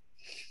dead.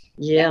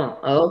 Yeah.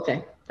 Oh,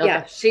 okay.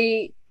 Yeah.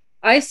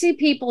 I see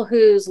people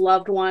whose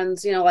loved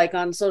ones, like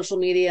on social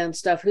media and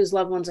stuff, whose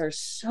loved ones are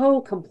so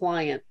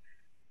compliant.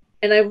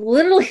 And I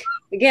literally,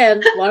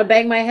 again, want to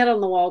bang my head on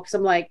the wall because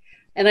I'm like,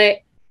 and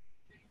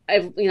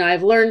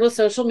I've learned with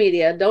social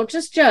media, don't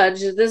just judge.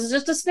 This is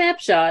just a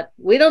snapshot.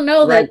 We don't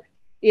know that,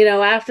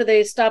 after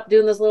they stop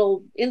doing this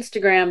little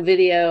Instagram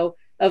video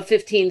of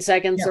 15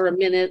 seconds or a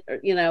minute, or,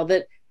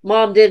 that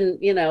Mom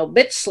didn't,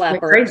 bitch slap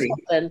her or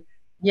something.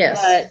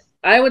 Yes. But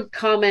I would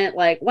comment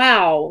like,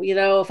 wow,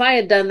 if I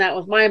had done that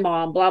with my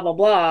mom, blah, blah,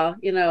 blah,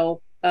 and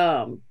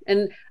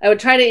I would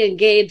try to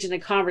engage in a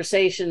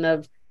conversation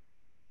of,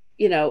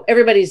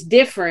 everybody's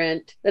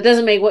different. That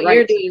doesn't make what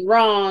you're doing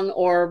wrong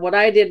or what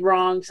I did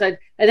wrong. So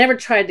I never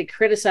tried to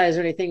criticize or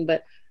anything,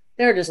 but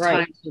there are just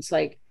times it's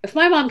like, if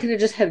my mom could have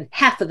just had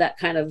half of that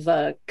kind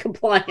of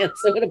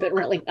compliance, it would have been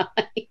really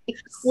nice.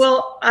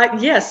 Well,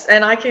 yes.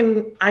 And I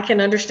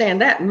can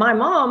understand that. My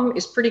mom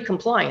is pretty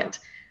compliant.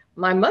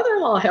 My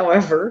mother-in-law,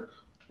 however,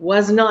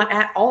 was not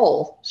at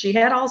all. She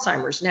had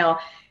Alzheimer's. Now,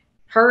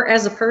 her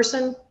as a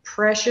person,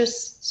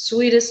 precious,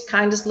 sweetest,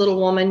 kindest little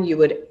woman you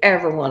would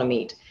ever want to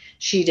meet.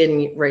 She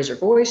didn't raise her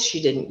voice.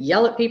 She didn't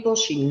yell at people.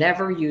 She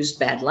never used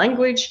bad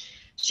language.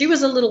 She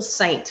was a little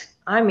saint.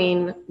 I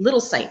mean,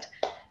 little saint.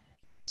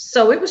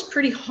 So it was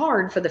pretty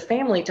hard for the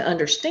family to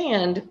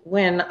understand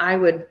when I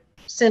would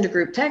send a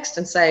group text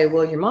and say,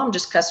 well, your mom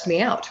just cussed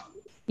me out,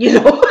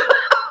 And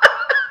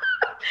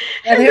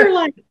they're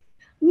like,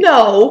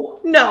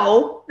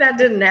 no, that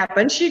didn't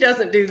happen. She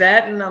doesn't do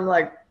that. And I'm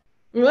like,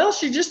 well,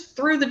 she just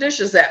threw the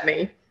dishes at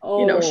me.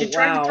 She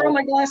tried to throw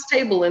my glass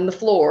table in the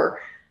floor.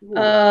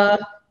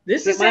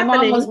 This is my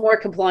happening. Mom was more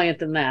compliant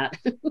than that.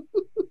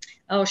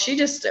 Oh, she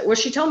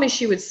told me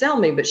she would sell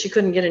me, but she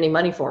couldn't get any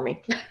money for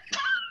me.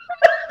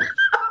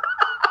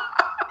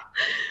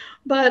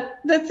 But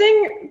the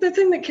thing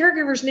that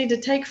caregivers need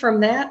to take from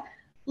that,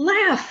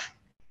 laugh.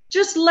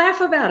 Just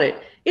laugh about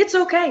it. It's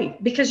okay,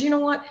 because you know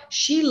what?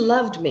 She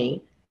loved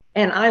me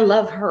and I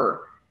love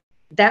her.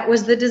 That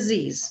was the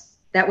disease.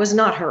 That was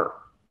not her.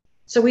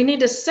 So we need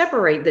to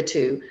separate the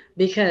two,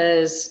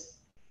 because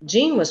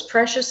Jean was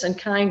precious and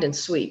kind and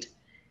sweet.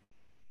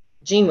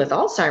 Jean with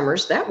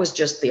Alzheimer's, that was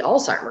just the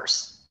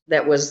Alzheimer's.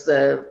 That was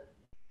the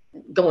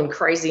going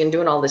crazy and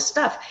doing all this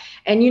stuff.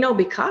 And,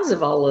 because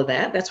of all of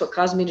that, that's what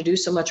caused me to do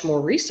so much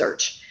more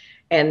research.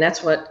 And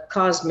that's what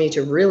caused me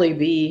to really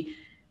be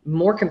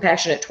more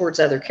compassionate towards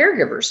other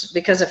caregivers.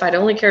 Because if I'd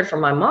only cared for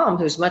my mom,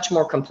 who's much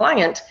more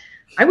compliant,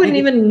 I wouldn't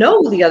even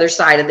know the other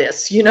side of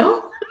this,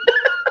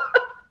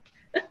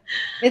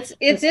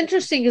 It's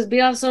interesting because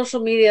being on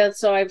social media,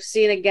 so I've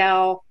seen a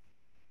gal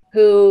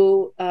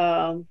who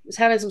is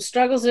having some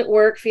struggles at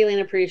work, feeling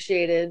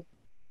appreciated.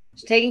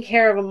 She's taking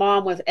care of a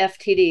mom with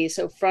FTD,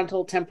 so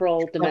frontal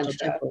temporal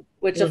dementia,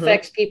 which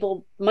affects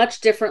people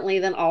much differently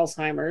than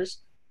Alzheimer's.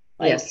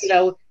 Yes.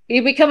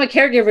 You become a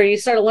caregiver and you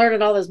start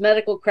learning all this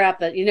medical crap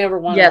that you never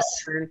wanted to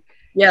learn.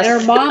 Yes.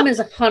 And her mom is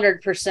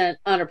 100%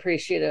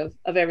 unappreciative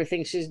of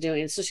everything she's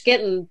doing. So she's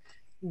getting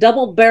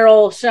double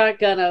barrel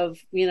shotgun of,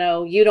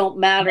 you don't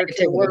matter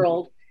to the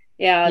world.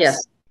 Yeah,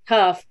 it's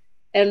tough.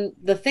 And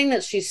the thing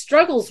that she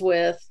struggles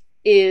with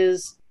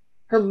is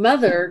her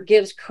mother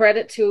gives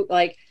credit to,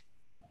 like,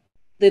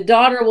 the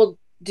daughter will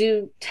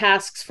do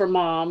tasks for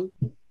mom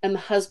and the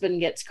husband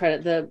gets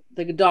credit.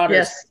 The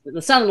daughter,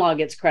 the son-in-law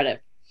gets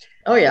credit.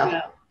 Oh,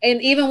 yeah.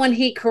 And even when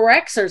he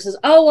corrects her, says,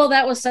 oh, well,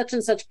 that was such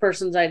and such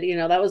person's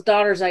idea. That was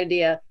daughter's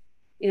idea.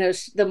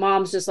 The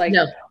mom's just like,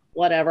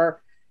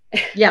 whatever.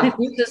 Yeah,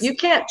 you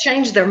can't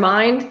change their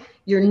mind.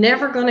 You're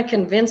never going to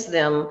convince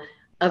them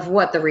of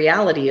what the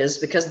reality is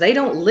because they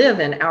don't live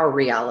in our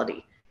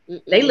reality.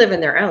 They live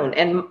in their own.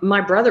 And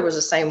my brother was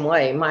the same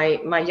way.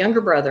 My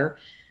younger brother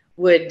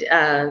would,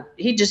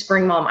 he'd just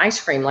bring mom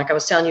ice cream like I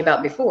was telling you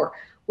about before.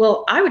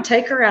 Well, I would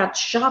take her out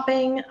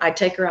shopping. I'd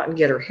take her out and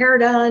get her hair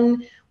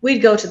done. We'd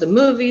go to the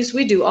movies.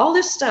 We'd do all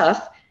this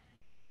stuff.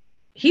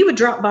 He would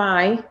drop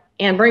by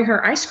and bring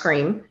her ice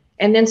cream.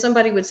 And then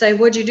somebody would say,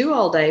 what'd you do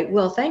all day?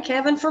 Well, thank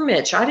heaven for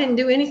Mitch. I didn't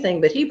do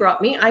anything, but he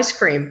brought me ice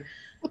cream.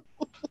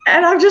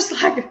 And I'm just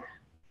like,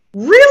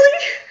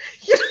 really?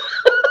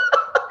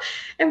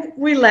 And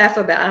we laugh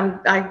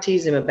about I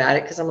tease him about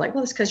it because I'm like,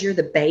 well, it's because you're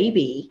the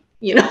baby,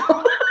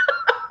 Well,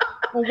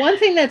 one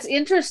thing that's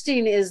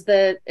interesting is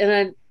that,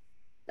 and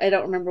I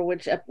don't remember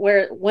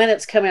when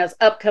it's coming out, it's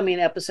upcoming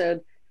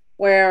episode,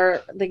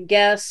 where the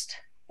guest,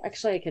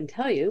 actually I can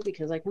tell you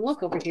because I can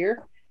look over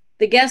here.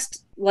 The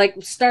guest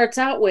starts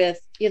out with,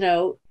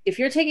 if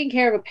you're taking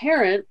care of a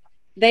parent,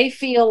 they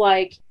feel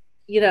like,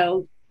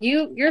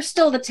 you're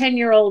still the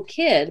 10-year-old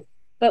kid,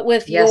 but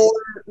with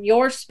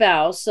your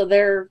spouse,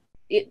 so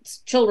it's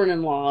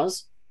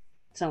children-in-laws.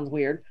 Sounds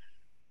weird.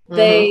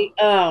 They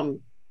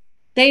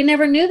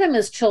never knew them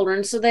as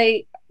children, so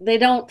they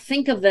don't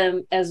think of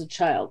them as a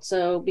child.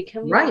 So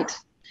become right.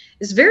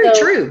 It's very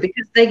true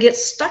because they get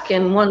stuck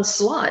in one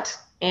slot,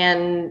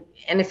 and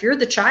if you're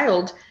the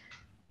child,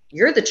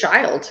 you're the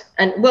child.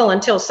 And well,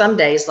 until some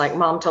days, like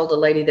mom told a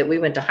lady that we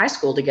went to high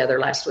school together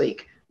last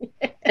week.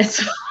 And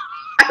so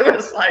I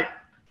was like,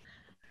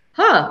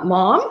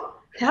 mom,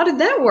 how did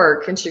that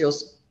work? And she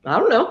goes, I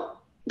don't know.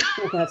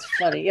 That's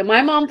funny. Yeah,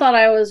 my mom thought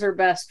I was her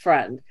best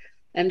friend.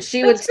 And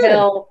she would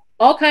tell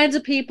all kinds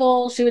of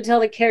people. She would tell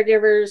the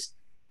caregivers,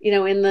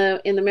 in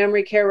the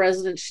memory care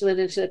residence she lived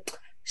in, she said,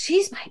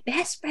 she's my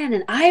best friend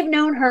and I've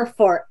known her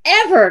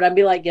forever. And I'd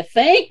be like, you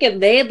think?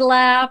 And they'd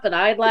laugh and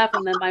I'd laugh.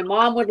 And then my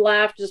mom would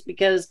laugh just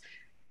because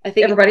I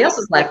think everybody else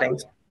is laughing.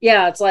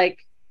 Yeah. It's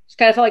like, she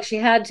kind of felt like she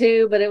had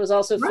to, but it was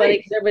also funny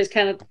because everybody's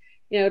kind of,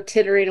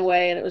 tittering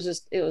away. And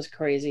it was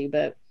crazy.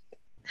 But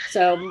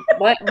so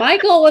my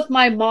goal with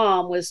my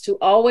mom was to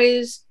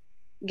always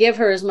give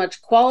her as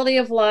much quality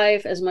of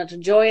life, as much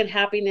joy and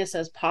happiness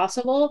as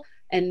possible,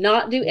 and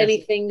not do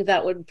anything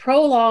that would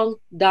prolong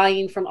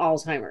dying from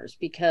Alzheimer's,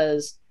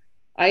 because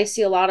I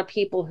see a lot of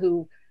people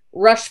who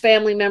rush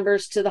family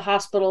members to the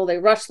hospital. They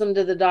rush them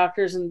to the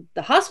doctors, and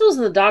the hospitals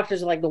and the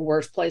doctors are like the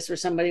worst place for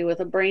somebody with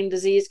a brain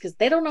disease because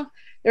they don't know.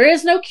 There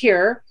is no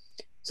cure.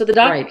 So the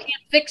doctor can't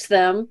fix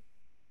them.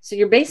 So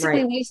you're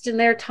basically wasting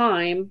their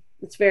time.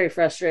 It's very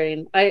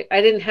frustrating. I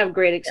didn't have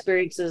great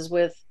experiences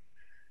with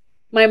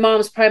my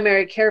mom's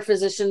primary care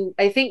physician,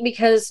 I think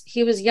because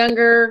he was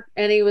younger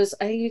and I think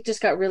he just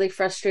got really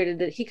frustrated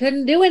that he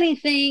couldn't do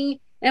anything.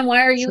 And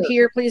why are you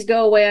here? Please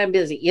go away. I'm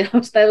busy. So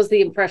that was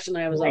the impression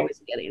I was always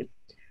getting.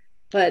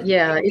 But you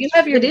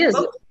have your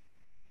book.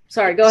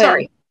 Sorry, go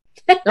ahead.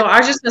 No, I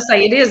was just going to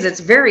say it's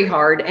very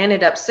hard and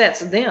it upsets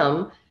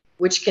them,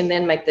 which can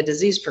then make the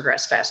disease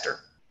progress faster.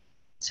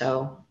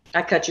 So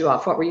I cut you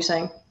off. What were you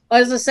saying? I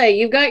was going to say,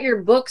 you've got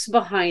your books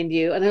behind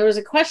you, and there was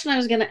a question I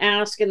was going to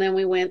ask, and then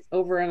we went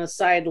over on a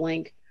side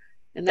link.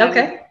 And so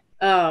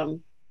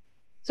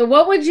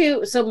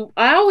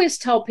I always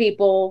tell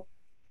people,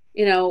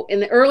 in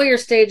the earlier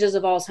stages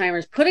of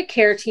Alzheimer's, put a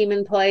care team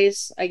in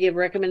place. I give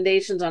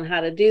recommendations on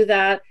how to do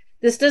that.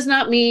 This does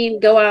not mean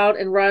go out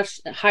and rush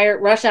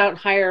out and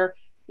hire,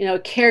 a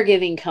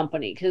caregiving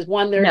company, because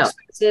they're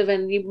expensive,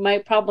 and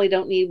you probably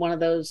don't need one of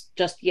those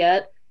just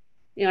yet.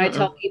 I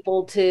tell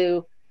people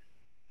to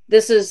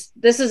this is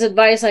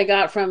advice I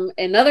got from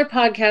another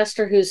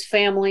podcaster whose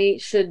family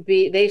should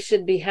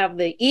have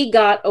the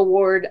EGOT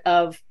award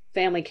of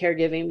family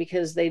caregiving,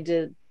 because they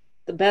did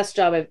the best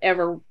job I've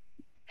ever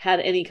had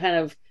any kind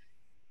of,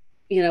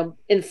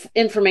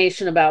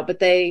 information about. But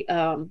they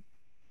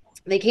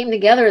came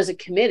together as a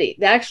committee.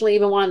 They actually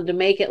even wanted to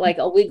make it like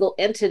a legal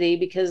entity,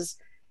 because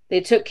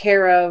they took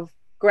care of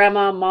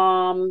grandma,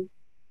 mom,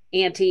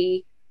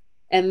 auntie,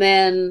 and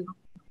then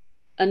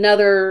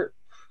another.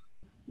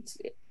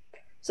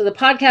 So the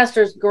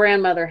podcaster's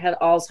grandmother had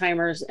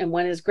Alzheimer's, and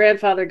when his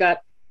grandfather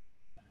got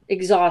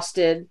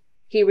exhausted,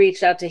 he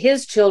reached out to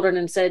his children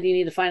and said, you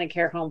need to find a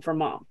care home for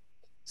mom.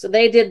 So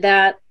they did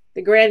that.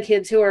 The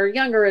grandkids, who are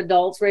younger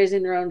adults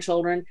raising their own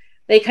children,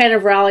 they kind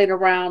of rallied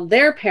around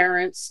their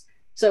parents.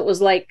 So it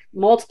was like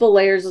multiple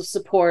layers of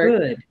support.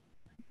 Good.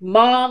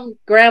 Mom,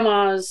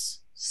 grandma's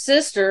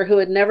sister, who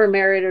had never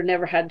married or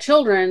never had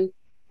children,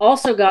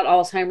 also got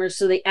Alzheimer's.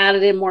 So they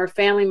added in more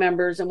family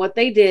members. And what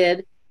they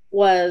did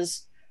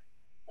was,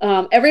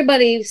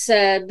 everybody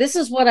said, this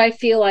is what I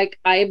feel like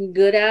I'm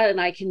good at and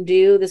I can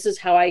do. This is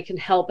how I can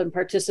help and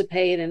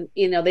participate. And,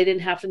 they didn't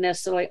have to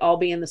necessarily all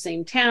be in the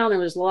same town. There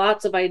was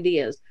lots of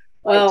ideas.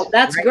 Well,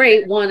 that's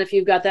great. One, if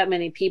you've got that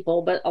many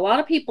people, but a lot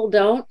of people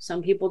don't.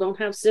 Some people don't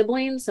have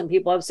siblings. Some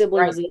people have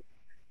siblings that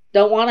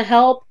don't want to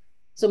help.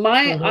 So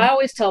I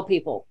always tell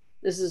people,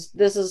 this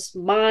is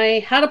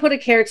my how to put a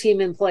care team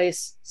in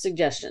place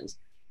suggestions.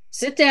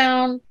 Sit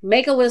down,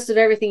 make a list of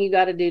everything you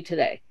got to do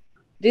today.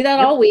 Do that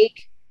all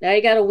week. Now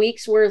you got a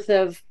week's worth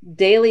of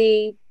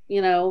daily,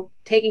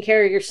 taking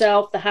care of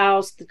yourself, the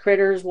house, the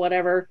critters,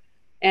 whatever,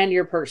 and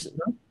your person.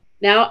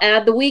 Now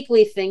add the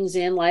weekly things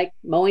in, like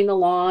mowing the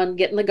lawn,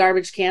 getting the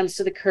garbage cans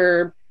to the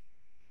curb,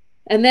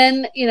 and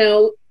then,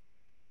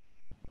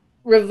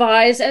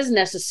 revise as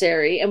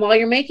necessary. And while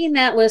you're making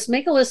that list,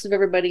 make a list of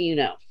everybody you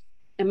know,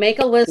 and make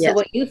a list of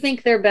what you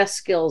think their best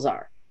skills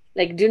are.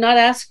 Like, do not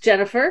ask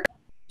Jennifer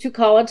to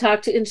call and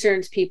talk to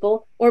insurance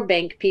people or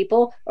bank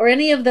people or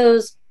any of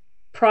those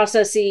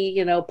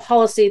processy,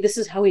 policy, this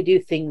is how we do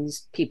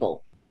things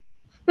people.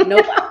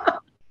 Nope.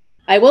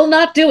 I will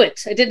not do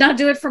it. I did not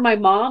do it for my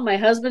mom, my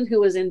husband, who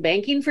was in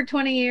banking for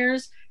 20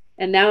 years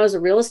and now is a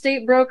real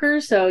estate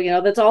broker. So,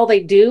 that's all they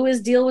do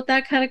is deal with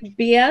that kind of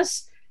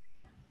BS.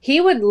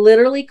 He would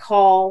literally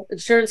call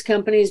insurance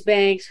companies,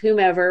 banks,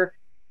 whomever,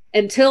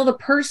 until the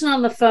person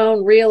on the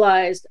phone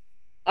realized,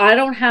 I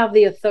don't have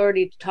the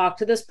authority to talk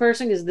to this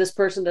person because this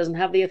person doesn't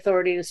have the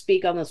authority to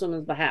speak on this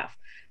woman's behalf.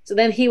 So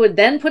then he would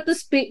then put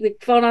the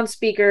phone on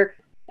speaker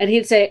and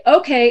he'd say,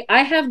 okay,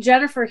 I have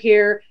Jennifer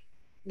here.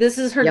 This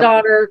is her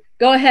daughter.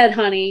 Go ahead,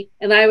 honey.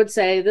 And I would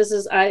say, this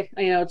is,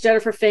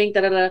 Jennifer Fink,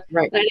 And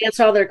I'd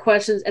answer all their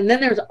questions. And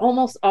then there's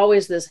almost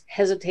always this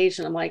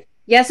hesitation. I'm like,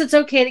 yes, it's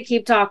okay to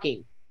keep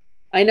talking.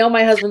 I know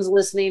my husband's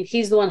listening.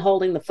 He's the one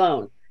holding the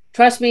phone.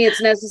 Trust me,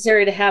 it's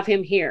necessary to have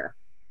him here.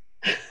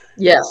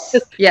 Yes.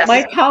 Yes.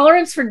 My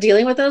tolerance for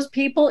dealing with those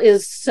people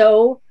is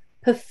so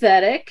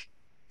pathetic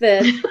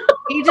that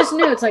he just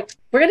knew, it's like,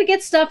 we're going to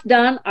get stuff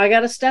done. I got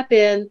to step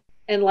in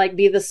and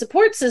be the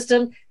support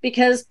system,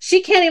 because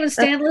she can't even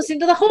stand listening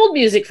to the hold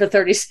music for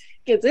 30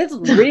 seconds. It's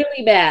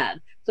really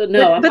bad. So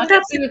no, but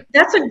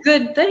that's a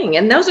good thing.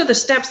 And those are the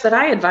steps that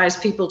I advise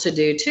people to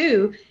do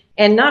too.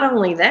 And not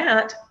only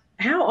that,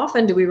 how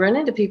often do we run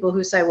into people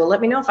who say, well, let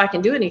me know if I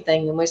can do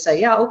anything. And we say,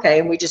 yeah, okay.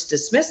 And we just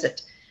dismiss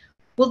it.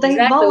 Well, they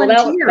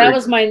volunteered. That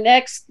was my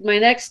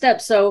next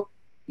step. So,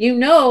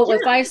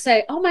 if I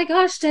say, oh my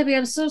gosh, Debbie,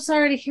 I'm so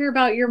sorry to hear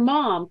about your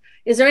mom.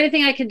 Is there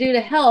anything I can do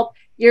to help?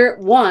 You're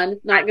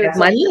not going to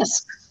my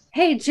list.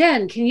 Hey,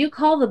 Jen, can you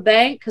call the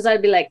bank? Because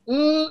I'd be like,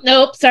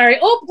 nope, sorry.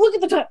 Oh, look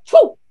at the time.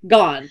 Whew,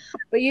 gone.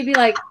 But you'd be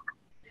like,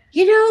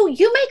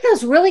 you make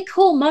those really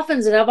cool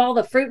muffins that have all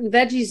the fruit and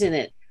veggies in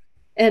it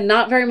and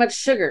not very much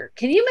sugar.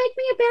 Can you make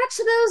me a batch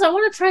of those? I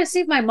want to try to see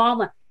if my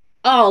mom,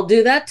 I'll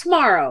do that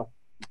tomorrow.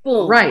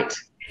 Boom. Right.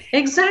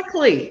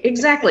 Exactly.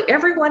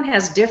 Everyone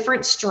has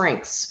different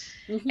strengths.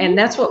 And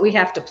that's what we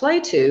have to play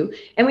to.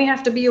 And we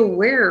have to be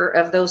aware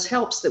of those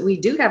helps that we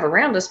do have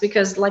around us,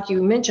 because like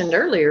you mentioned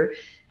earlier,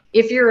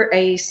 if you're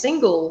a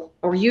single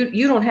or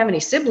you don't have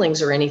any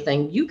siblings or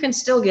anything, you can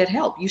still get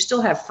help. You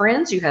still have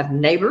friends, you have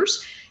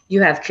neighbors,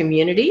 you have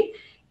community.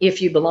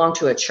 If you belong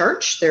to a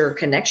church, there are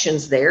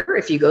connections there.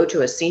 If you go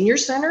to a senior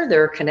center,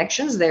 there are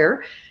connections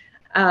there.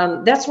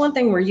 That's one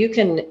thing where you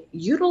can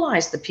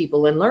utilize the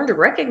people and learn to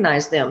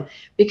recognize them,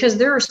 because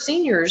there are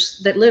seniors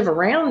that live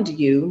around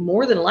you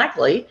more than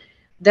likely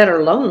that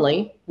are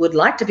lonely, would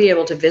like to be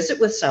able to visit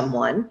with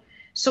someone.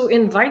 So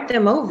invite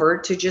them over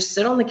to just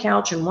sit on the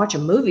couch and watch a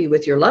movie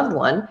with your loved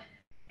one,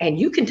 and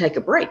you can take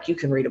a break. You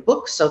can read a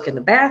book, soak in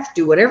the bath,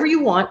 do whatever you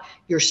want.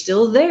 You're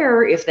still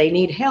there if they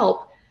need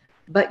help,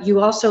 but you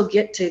also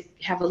get to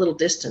have a little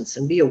distance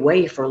and be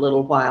away for a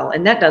little while.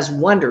 And that does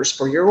wonders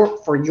for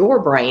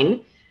your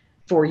brain,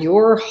 for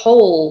your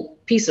whole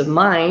peace of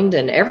mind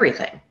and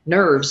everything.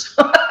 Nerves.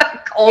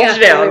 Calms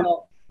down.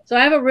 So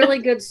I have a really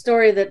good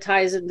story that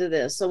ties into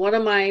this. So one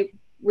of my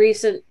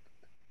recent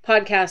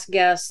podcast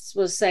guests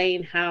was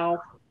saying how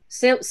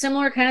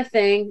similar kind of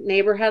thing.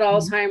 Neighbor had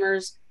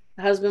Alzheimer's.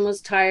 The husband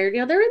was tired.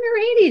 They're in their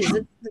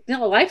 80s.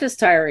 Life is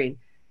tiring.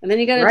 And then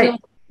you got to deal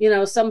Right.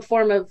 with, some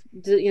form of,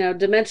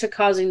 dementia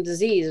causing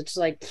disease. It's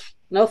like,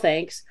 no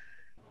thanks.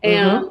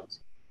 And Mm-hmm.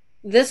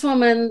 this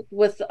woman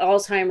with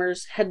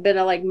Alzheimer's had been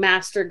a like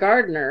master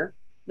gardener.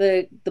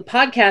 The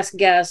podcast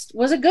guest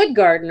was a good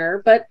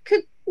gardener, but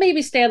could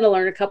maybe stand to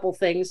learn a couple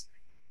things.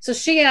 So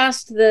she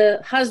asked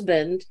the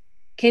husband,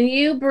 "Can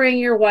you bring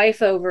your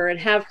wife over and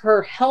have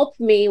her help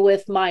me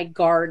with my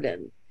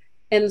garden?"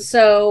 And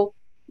so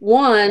Yeah.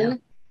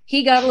 one,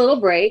 he got a little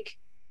break.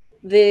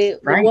 The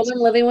Right. woman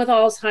living with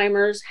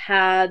Alzheimer's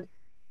had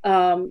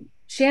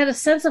she had a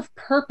sense of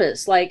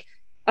purpose. Like,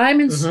 I'm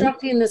Mm-hmm.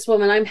 instructing this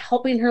woman, I'm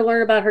helping her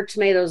learn about her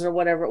tomatoes or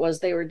whatever it was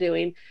they were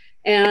doing.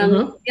 And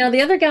Mm-hmm.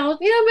 the other gal,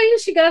 maybe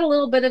she got a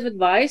little bit of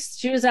advice.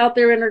 She was out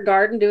there in her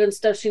garden doing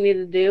stuff she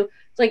needed to do.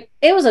 It's like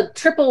it was a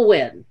triple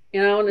win,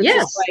 and it's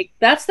just Yes. like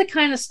that's the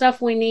kind of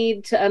stuff we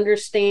need to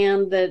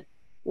understand that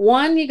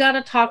one, you got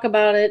to talk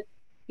about it.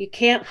 You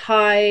can't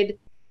hide.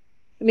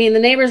 I mean, the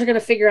neighbors are going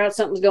to figure out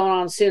something's going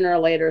on sooner or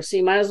later, so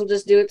you might as well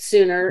just do it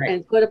sooner Right.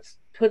 and put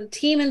a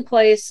team in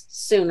place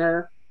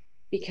sooner.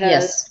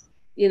 Because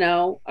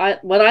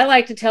Yes. what I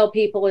like to tell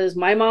people is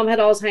my mom had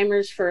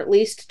Alzheimer's for at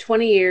least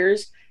 20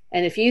 years,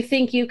 and if you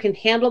think you can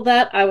handle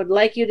that, I would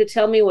like you to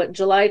tell me what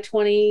July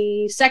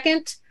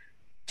 22nd,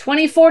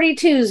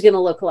 2042 is going to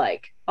look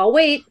like. I'll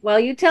wait while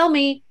you tell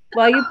me.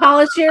 While you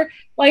polish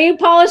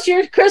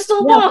your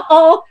crystal Yeah.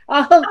 ball.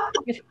 Like,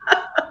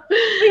 I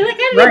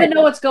don't Right. even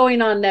know what's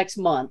going on next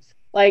month.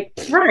 Like,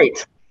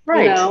 Right.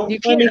 Right. let me You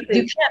think.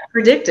 can't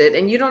predict it,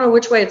 and you don't know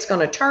which way it's going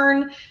to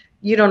turn.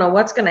 You don't know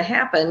what's going to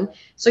happen.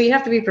 So you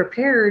have to be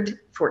prepared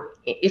for,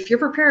 if you're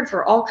prepared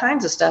for all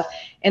kinds of stuff.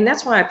 And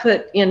that's why I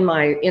put in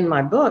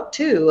my book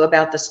too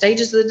about the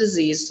stages of the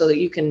disease so that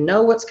you can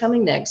know what's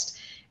coming next.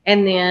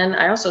 And then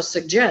I also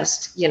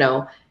suggest,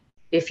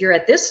 if you're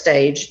at this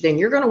stage, then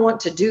you're going to want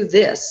to do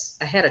this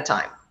ahead of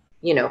time.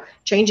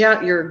 Change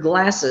out your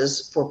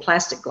glasses for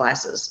plastic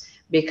glasses,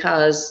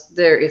 because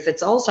if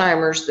it's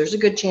Alzheimer's, there's a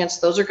good chance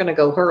those are going to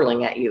go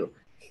hurling at you.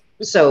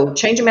 So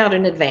change them out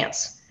in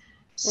advance.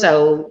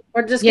 So,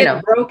 Or just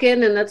get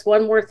broken, and that's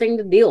one more thing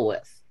to deal with.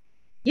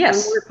 One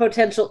yes, more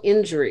potential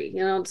injury.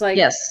 It's like,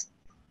 yes,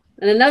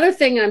 and another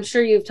thing I'm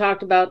sure you've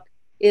talked about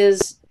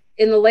is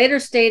in the later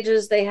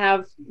stages, they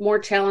have more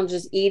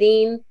challenges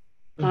eating.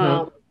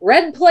 mm-hmm.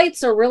 Red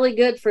plates are really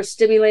good for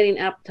stimulating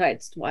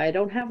appetites. Why I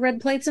don't have red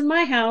plates in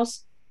my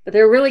house, but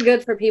they're really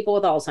good for people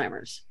with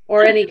Alzheimer's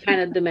or any kind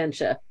of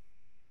dementia.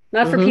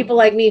 Not for Mm-hmm. people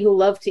like me who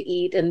love to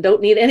eat and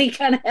don't need any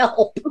kind of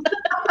help.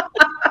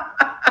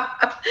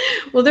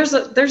 Well,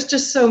 there's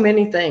just so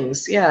many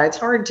things. Yeah, it's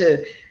hard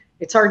to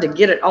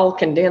get it all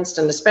condensed,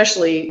 and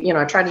especially,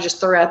 I try to just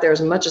throw out there as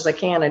much as I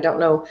can. I don't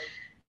know,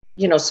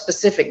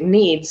 specific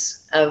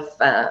needs of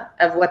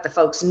what the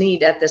folks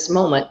need at this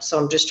moment. So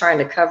I'm just trying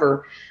to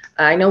cover.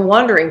 I know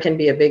wandering can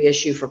be a big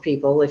issue for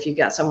people if you've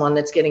got someone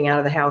that's getting out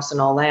of the house and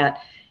all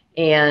that.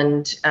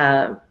 And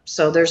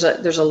so there's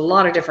a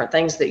lot of different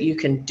things that you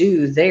can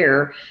do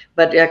there.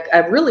 But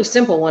a really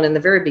simple one in the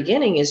very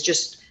beginning is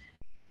just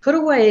put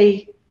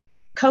away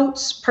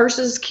coats,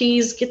 purses,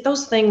 keys, get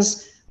those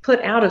things put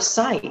out of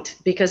sight,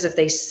 because if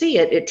they see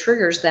it, it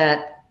triggers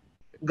that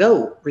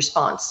go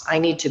response. I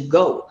need to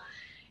go.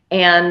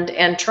 And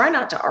try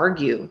not to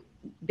argue,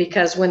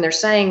 because when they're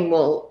saying,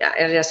 well,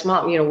 I ask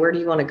mom, where do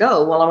you want to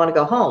go? Well, I want to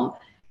go home.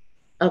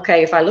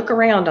 Okay, if I look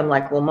around, I'm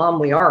like, well, mom,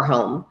 we are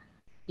home.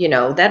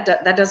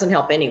 That doesn't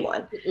help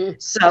anyone.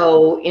 Mm-mm.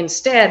 So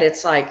instead,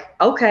 it's like,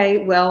 okay,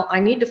 well, I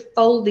need to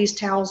fold these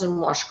towels and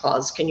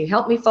washcloths. Can you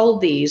help me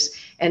fold these?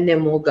 And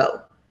then we'll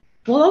go.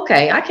 Well,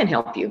 okay, I can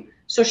help you.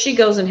 So she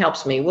goes and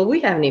helps me. Well, we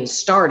haven't even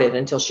started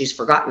until she's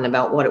forgotten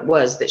about what it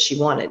was that she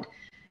wanted.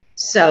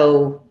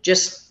 So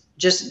just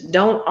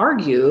don't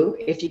argue.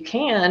 If you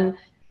can,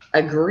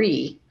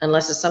 agree,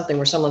 unless it's something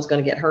where someone's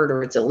going to get hurt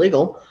or it's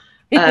illegal.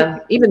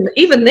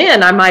 Even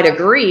then, I might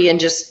agree and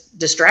just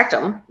distract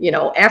them.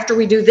 After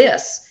we do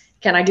this,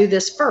 can I do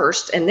this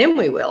first, and then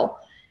we will.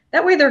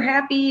 That way, they're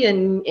happy,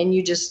 and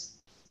you just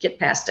get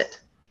past it.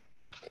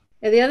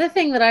 And the other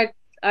thing that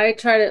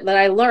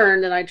I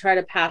learned and I try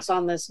to pass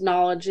on this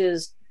knowledge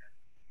is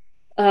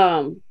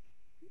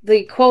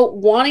the quote,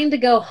 wanting to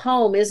go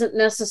home isn't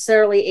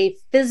necessarily a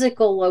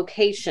physical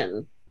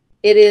location.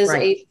 It is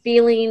Right. a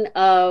feeling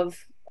of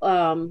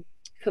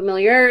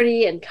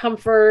familiarity and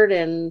comfort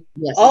and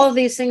Yes. all of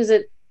these things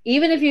that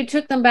even if you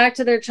took them back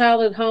to their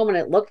childhood home and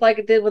it looked like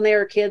it did when they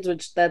were kids,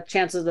 which the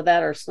chances of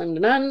that are slim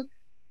to none,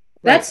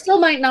 that Right. still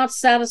might not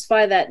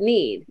satisfy that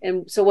need.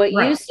 And so what you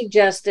Right.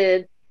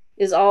 suggested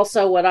is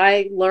also what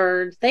I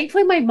learned.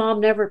 Thankfully, my mom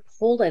never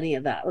pulled any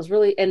of that. It was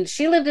really, and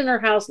she lived in her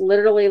house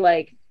literally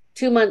like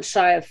 2 months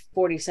shy of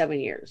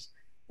 47 years.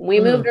 When we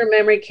moved her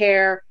memory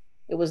care,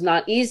 it was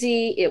not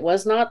easy. It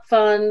was not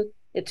fun.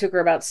 It took her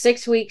about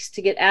 6 weeks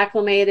to get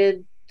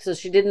acclimated so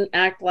she didn't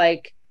act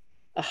like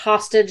a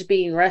hostage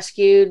being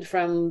rescued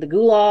from the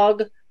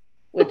gulag,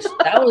 which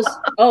that was,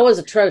 oh, it was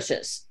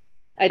atrocious.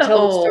 I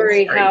tell the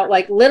story sorry. how,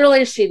 like,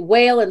 literally she'd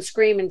wail and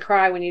scream and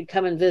cry when you'd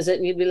come and visit,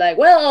 and you'd be like,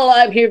 well,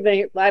 I'm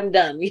here, I'm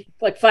done.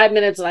 Like 5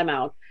 minutes and I'm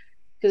out.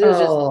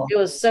 Because it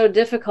was so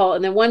difficult.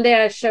 And then one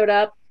day I showed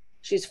up,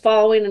 she's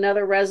following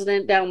another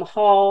resident down the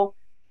hall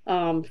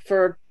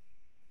for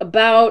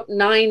about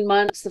 9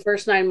 months. The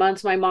first 9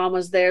 months my mom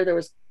was there, there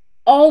was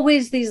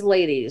always these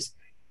ladies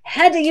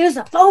had to use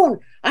the phone.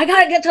 I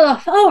gotta get to the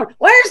phone.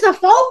 Where's the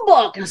phone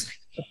book? And I was like,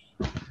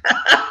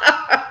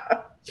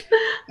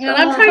 and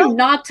I'm trying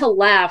not to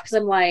laugh because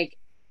I'm like,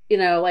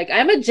 like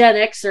I'm a Gen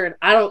Xer and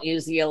I don't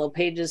use the yellow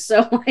pages.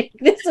 So like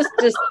this is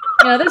just,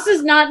 this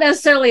is not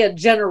necessarily a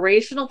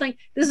generational thing.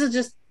 This is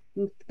just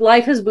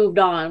life has moved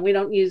on. We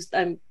don't use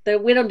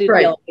we don't do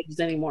yellow pages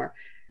anymore.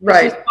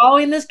 Right. She's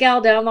following this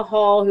gal down the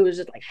hall who was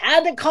just like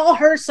had to call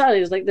her son. It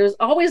was like there's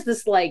always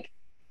this like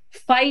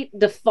fight,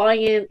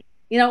 defiant.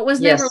 It was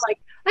never like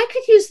I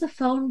could use the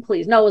phone,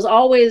 please. No, it was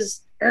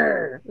always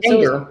anger.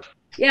 So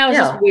it was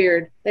just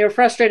weird. They were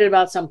frustrated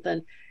about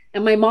something.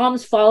 And my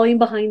mom's following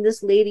behind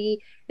this lady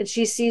and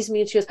she sees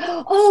me and she goes,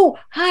 oh,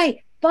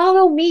 hi,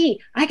 follow me.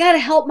 I got to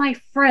help my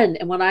friend.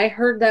 And when I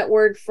heard that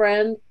word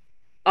friend,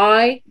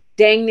 I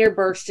dang near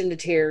burst into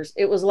tears.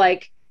 It was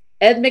like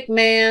Ed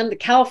McMahon, the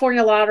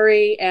California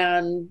lottery,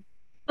 and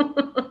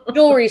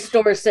jewelry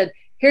store said,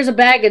 here's a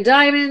bag of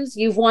diamonds.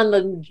 You've won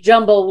the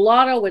jumbo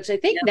lotto, which I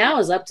think now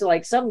is up to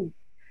like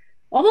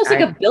almost like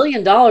 $1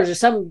 billion or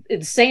some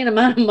insane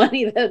amount of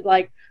money that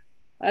like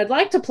I'd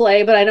like to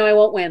play, but I know I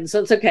won't win.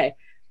 So it's okay.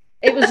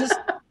 It was just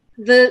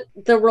the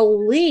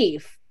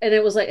relief. And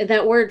it was like, and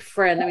that word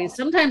friend. I mean,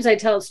 sometimes I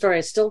tell a story,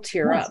 I still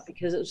tear up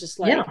because it was just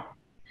like,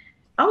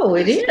 oh,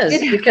 it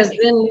is because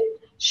then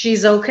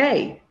she's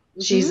okay.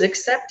 She's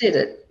accepted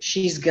it.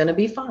 She's going to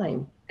be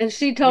fine. And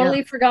she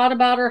totally forgot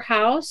about her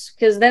house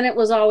because then it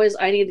was always,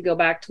 I need to go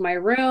back to my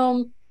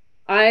room.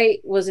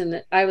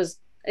 It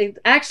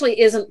actually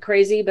isn't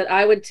crazy, but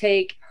I would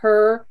take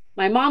her.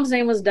 My mom's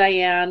name was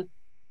Diane.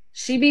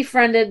 She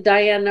befriended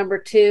Diane number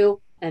 2,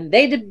 and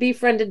they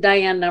befriended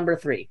Diane number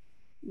 3.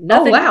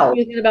 Nothing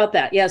confusing about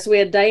that. Yeah, so we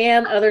had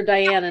Diane, other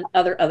Diane, and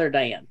other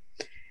Diane.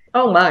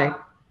 Oh my.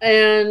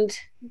 And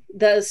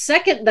the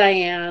second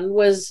Diane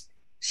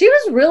she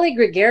was really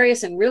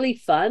gregarious and really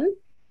fun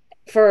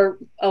for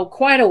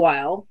quite a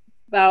while,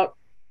 about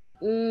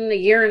a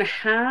year and a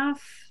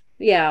half.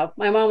 Yeah,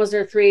 my mom was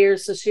there 3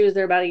 years, so she was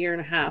there about a year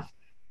and a half.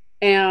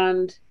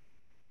 And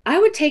I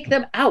would take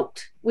them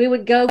out. We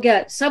would go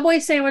get Subway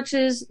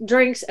sandwiches,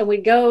 drinks, and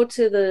we'd go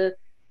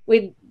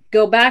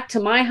back to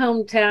my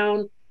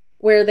hometown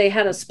where they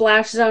had a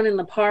splash zone in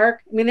the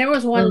park. I mean, there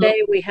was one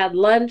day we had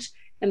lunch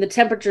and the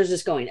temperature's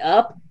just going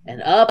up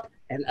and up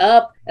and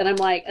up. And I'm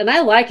like, and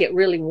I like it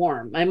really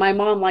warm. And my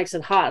mom likes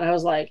it hot. And I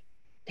was like,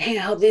 dang,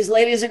 I hope these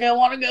ladies are going to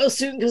want to go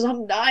soon because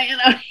I'm dying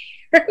out here.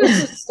 It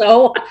was just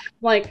so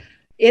like,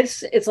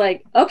 it's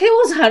like, okay,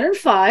 well, it's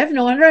 105.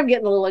 No wonder I'm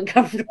getting a little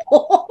uncomfortable.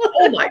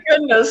 Oh my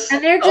goodness.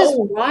 And they're just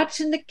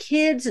watching the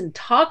kids and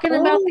talking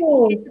about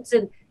the kids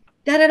and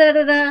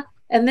da-da-da-da-da.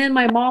 And then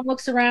my mom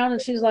looks around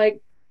and she's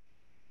like,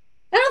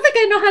 I don't think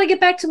I know how to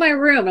get back to my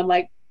room. I'm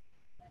like,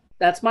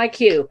 that's my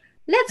cue.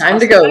 Time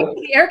to go.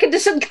 To the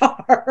air-conditioned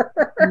car.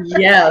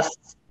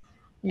 Yes.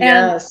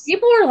 And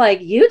people were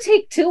like, you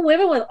take 2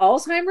 women with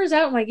Alzheimer's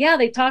out? I'm like, yeah,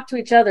 they talk to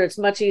each other. It's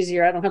much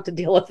easier. I don't have to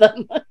deal with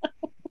them.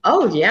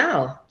 Oh,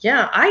 yeah.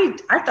 Yeah. I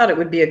thought it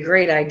would be a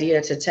great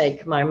idea to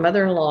take my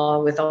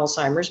mother-in-law with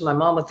Alzheimer's, my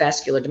mom with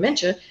vascular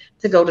dementia,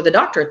 to go to the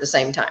doctor at the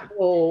same time.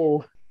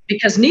 Oh.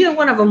 Because neither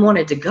one of them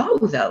wanted to go,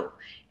 though.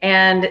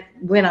 And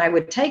when I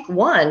would take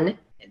one,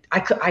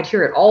 I'd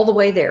hear it all the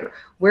way there.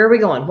 Where are we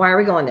going? Why are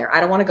we going there? I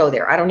don't want to go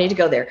there. I don't need to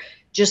go there.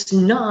 Just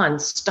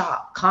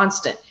nonstop,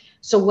 constant.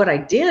 So what I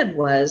did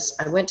was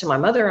I went to my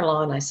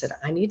mother-in-law and I said,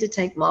 I need to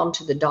take mom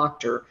to the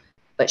doctor,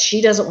 but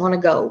she doesn't want to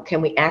go.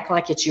 Can we act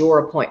like it's your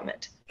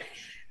appointment?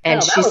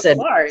 And she said,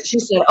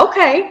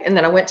 okay. And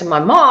then I went to my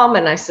mom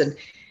and I said,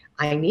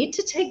 I need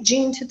to take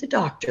Jean to the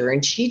doctor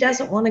and she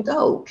doesn't want to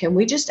go. Can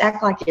we just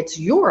act like it's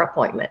your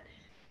appointment?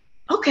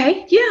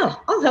 Okay, yeah,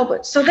 I'll help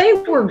it. So they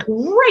were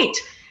great.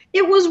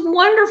 It was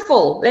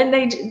wonderful. And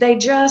they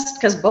just,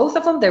 because both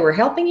of them, they were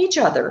helping each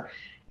other.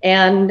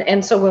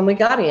 And so when we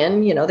got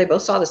in, they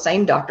both saw the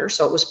same doctor.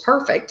 So it was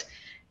perfect.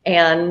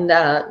 And,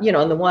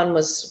 and the one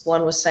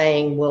was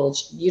saying, well,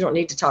 you don't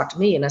need to talk to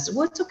me. And I said,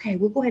 well, it's okay.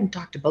 We'll go ahead and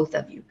talk to both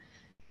of you.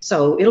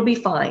 So it'll be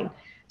fine.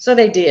 So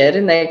they did.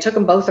 And they took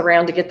them both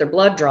around to get their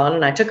blood drawn.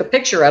 And I took a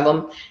picture of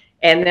them.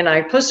 And then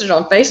I posted it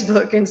on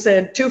Facebook and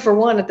said 2 for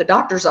 1 at the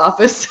doctor's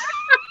office.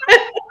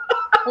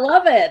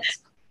 Love it.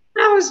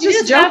 I was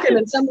just joking.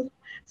 And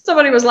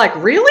somebody was like,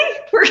 really?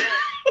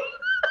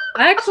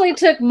 I actually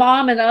took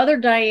mom and other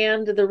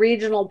Diane to the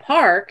regional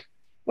park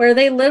where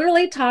they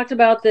literally talked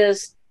about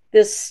this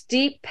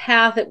steep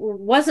path. It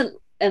wasn't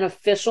an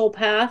official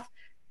path,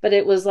 but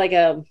it was like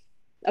a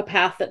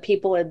path that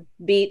people had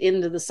beat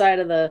into the side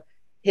of the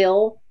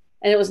hill.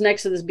 And it was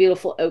next to this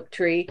beautiful oak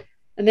tree.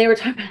 And they were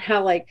talking about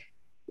how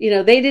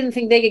they didn't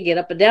think they could get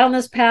up and down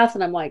this path.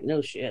 And I'm like,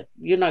 no shit,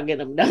 you're not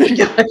getting them down.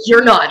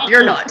 You're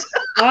not.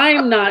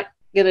 I'm not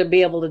going to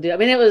be able to do it. I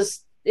mean, it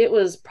was it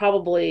was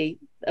probably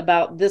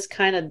about this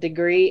kind of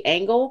degree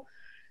angle.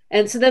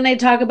 And so then they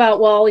talk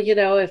about, well,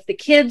 if the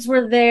kids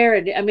were there,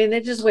 and I mean,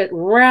 they just went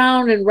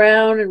round and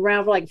round and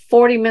round for like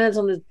 40 minutes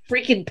on this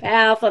freaking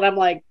path. And I'm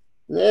like,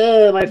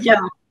 ugh,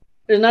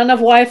 there's not enough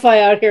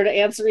Wi-Fi out here to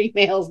answer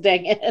emails,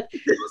 dang it.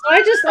 So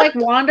I just like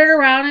wandered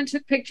around and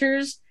took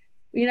pictures,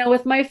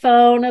 with my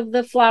phone of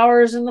the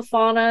flowers and the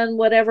fauna and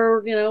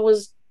whatever,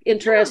 was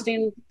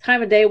interesting.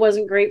 Time of day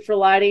wasn't great for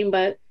lighting,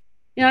 but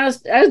I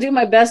was doing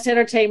my best to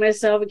entertain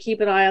myself and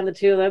keep an eye on the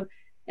two of them.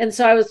 And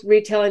so I was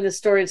retelling this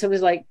story, and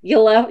somebody's like, you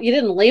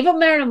didn't leave them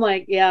there? And I'm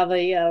like, yeah,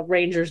 the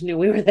Rangers knew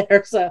we were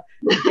there. So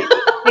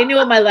they knew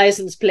what my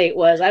license plate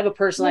was. I have a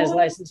personalized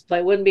license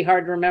plate. Wouldn't be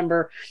hard to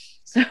remember.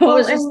 So it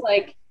was just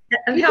like.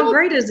 And how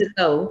great is it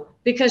though?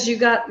 Because they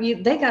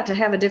got to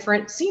have a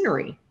different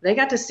scenery. They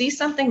got to see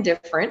something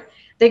different.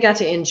 They got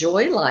to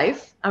enjoy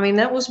life. I mean,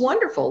 that was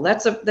wonderful.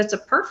 That's a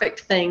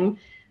perfect thing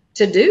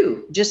to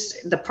do.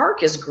 Just the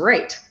park is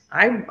great.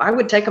 I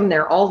would take them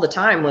there all the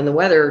time when the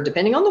weather,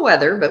 depending on the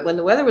weather, but when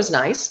the weather was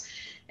nice.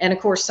 And of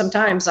course,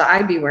 sometimes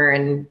I'd be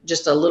wearing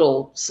just a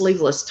little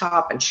sleeveless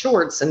top and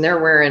shorts, and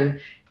they're wearing,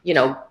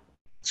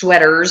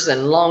 sweaters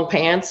and long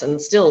pants,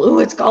 and still, ooh,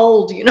 it's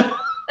cold,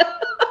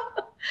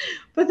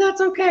 But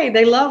that's okay.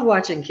 They love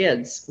watching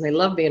kids. They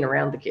love being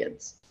around the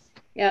kids.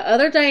 Yeah,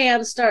 other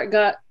Diane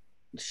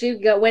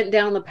went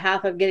down the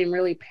path of getting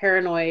really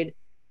paranoid.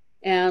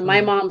 And my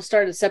mom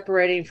started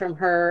separating from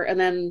her, and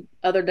then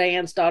other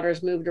Diane's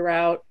daughters moved her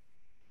out.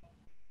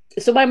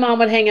 So my mom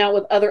would hang out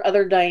with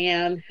other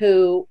Diane,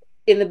 who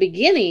in the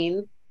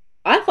beginning,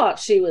 I thought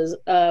she was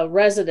a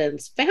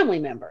resident's family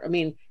member. I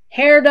mean,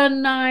 hair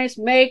done nice,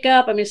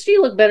 makeup. I mean, she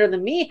looked better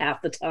than me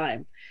half the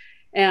time.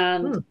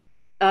 And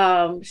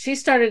she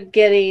started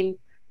getting,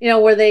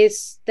 where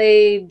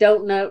they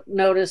don't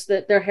notice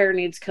that their hair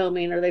needs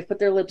combing, or they put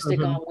their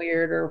lipstick on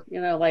weird, or,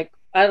 like,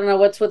 I don't know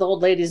what's with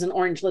old ladies and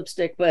orange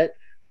lipstick, but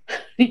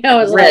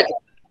it's red. Like,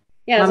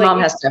 yeah, my mom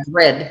has to have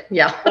red.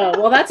 Yeah.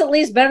 Oh, well, that's at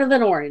least better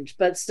than orange,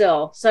 but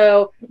still.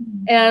 So,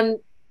 and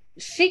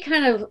she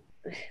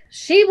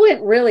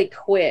went really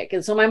quick.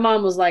 And so my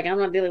mom was like, I'm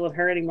not dealing with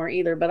her anymore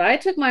either. But I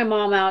took my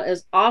mom out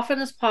as often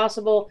as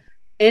possible,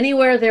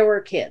 anywhere there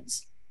were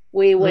kids.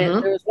 We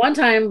went, there was one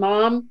time,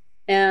 Mom,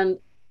 and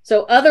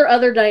so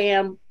other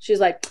Diane, she's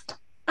like,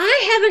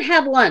 I haven't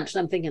had lunch.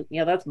 And I'm thinking,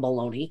 yeah, that's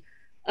baloney.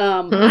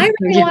 I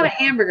really want a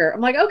hamburger. I'm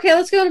like, okay,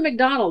 let's go to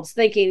McDonald's,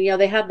 thinking,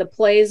 they had the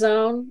play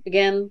zone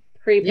again,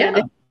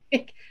 pre-pandemic.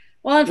 Yeah.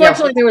 Well,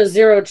 unfortunately, there was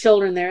 0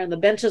 children there, and the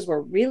benches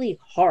were really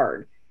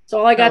hard. So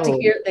all I got to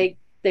hear,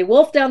 they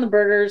wolfed down the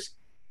burgers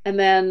and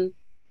then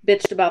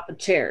bitched about the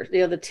chairs.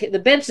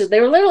 The benches, they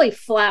were literally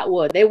flat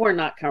wood. They were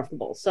not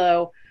comfortable.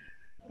 So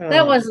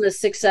that wasn't a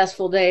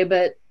successful day,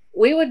 but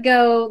we would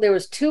go. There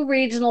was 2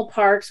 regional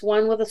parks,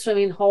 one with a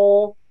swimming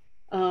hole.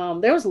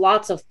 There was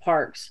lots of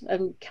parks,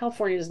 and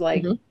California is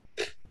like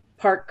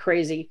park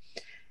crazy.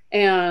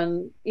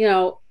 And,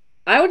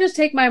 I would just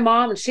take my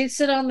mom, and she'd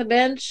sit on the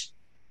bench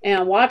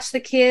and watch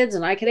the kids,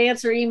 and I could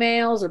answer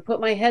emails or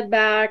put my head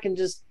back and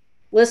just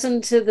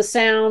listen to the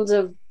sounds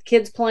of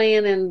kids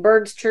playing and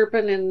birds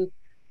chirping. And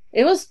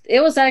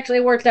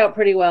it worked out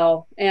pretty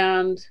well.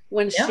 And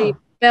when she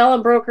fell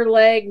and broke her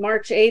leg,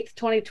 March 8th,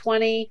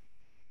 2020,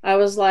 I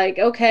was like,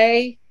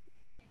 okay,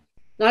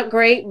 not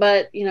great,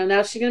 but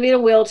now she's going to be in a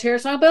wheelchair,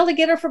 so I'll be able to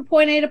get her from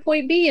point A to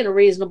point B in a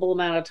reasonable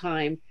amount of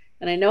time.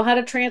 And I know how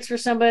to transfer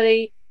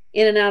somebody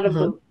in and out of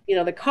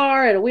the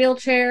car in a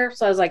wheelchair.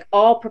 So I was like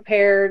all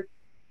prepared.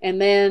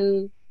 And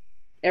then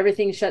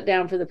everything shut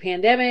down for the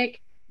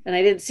pandemic, and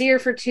I didn't see her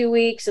for 2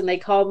 weeks. And they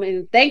called me,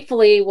 and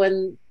thankfully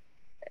when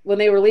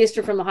they released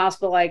her from the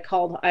hospital,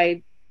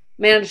 I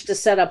managed to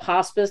set up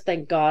hospice.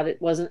 Thank God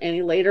it wasn't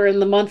any later in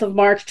the month of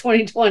March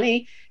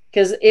 2020,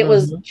 because it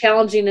was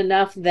challenging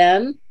enough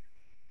then.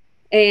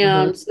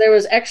 And so there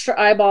was extra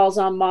eyeballs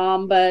on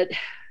Mom, but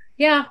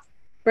yeah,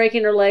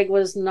 breaking her leg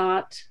was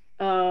not,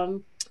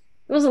 it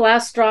was the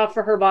last straw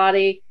for her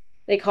body.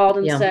 They called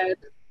and said,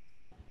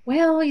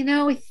 well,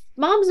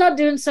 Mom's not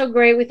doing so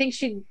great. We think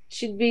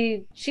she'd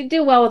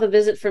do well with a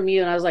visit from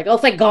you. And I was like, oh,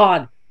 thank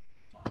God.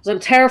 Because I'm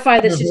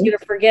terrified that she's going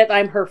to forget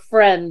I'm her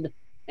friend.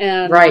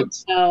 And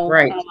then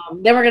we're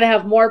going to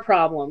have more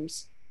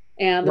problems.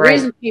 And the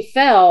reason she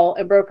fell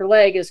and broke her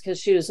leg is because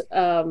she was,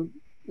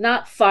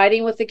 not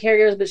fighting with the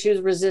caregivers, but she was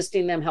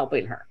resisting them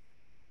helping her.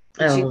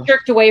 She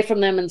jerked away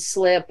from them and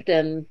slipped,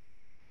 and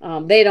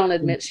they don't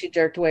admit she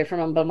jerked away from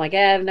them, but I'm like,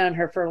 I've known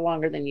her for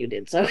longer than you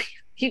did, so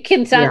you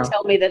can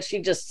tell me that she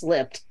just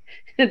slipped.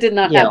 It did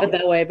not happen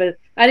that way, but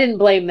I didn't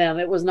blame them.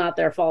 It was not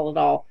their fault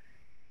at all.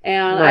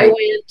 And I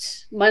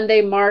went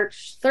Monday,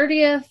 March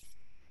 30th,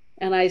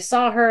 and I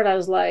saw her, and I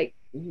was like,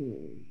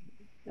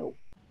 nope,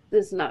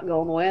 this is not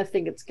going away. I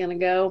think it's going to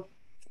go.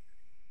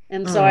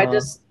 And so I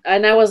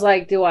was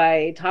like, do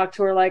I talk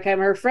to her like I'm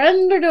her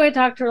friend, or do I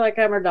talk to her like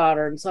I'm her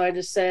daughter? And so I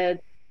just said,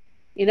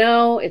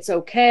 it's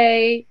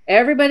okay.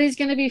 Everybody's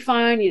going to be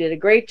fine. You did a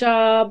great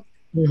job.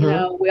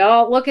 We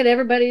all look at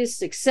everybody's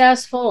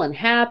successful and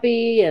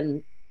happy.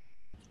 And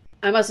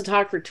I must have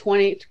talked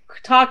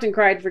and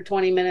cried for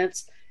 20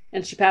 minutes.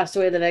 and she passed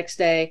away the next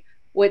day,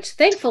 which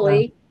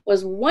thankfully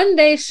was 1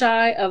 day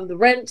shy of the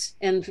rent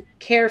and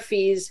care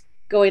fees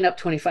going up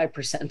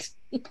 25%.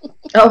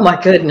 Oh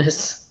my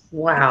goodness.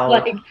 Wow.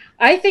 Like,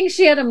 I think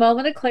she had a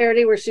moment of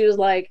clarity where she was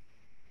like,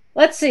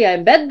 let's see,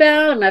 I'm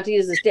bedbound. I'm gonna have to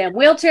use this damn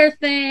wheelchair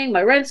thing.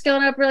 My rent's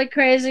going up really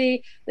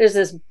crazy. There's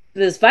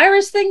this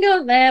virus thing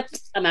going.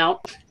 I'm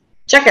out.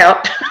 Check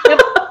out.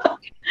 Yep.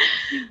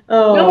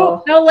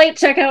 Oh. No late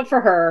checkout for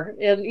her.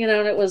 And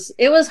and it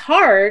was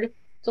hard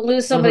to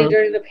lose somebody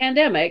during the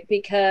pandemic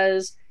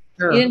because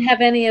you didn't have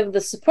any of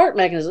the support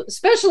mechanisms,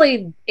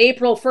 especially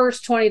April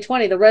 1st,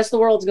 2020. The rest of the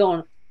world's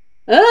going,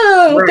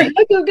 oh, what the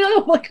heck is going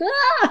on? I'm like,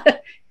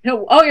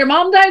 oh, your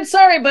mom died?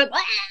 Sorry, but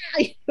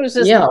it was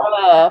just,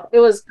 it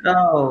was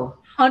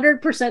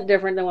 100%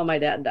 different than when my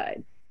dad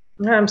died.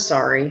 I'm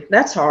sorry.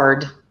 That's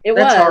hard.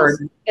 That's hard.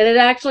 And it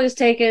actually has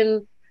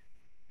taken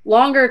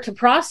longer to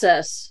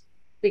process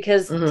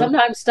because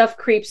sometimes stuff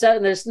creeps up,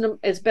 and it's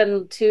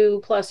been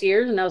 2+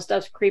 years, and now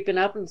stuff's creeping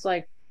up, and it's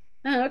like,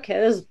 oh, okay,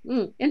 this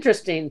is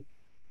interesting.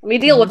 Let me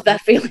deal with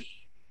that feeling.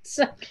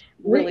 So,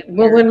 really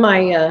well,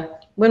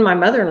 when my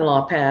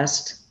mother-in-law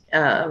passed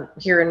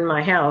here in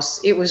my house,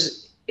 it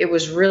was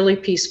really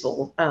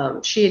peaceful.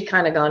 She had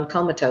kind of gone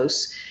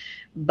comatose,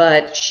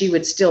 but she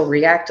would still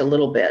react a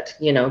little bit,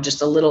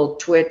 just a little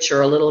twitch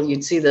or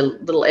you'd see the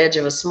little edge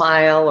of a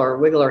smile or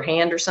wiggle her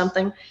hand or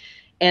something.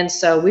 And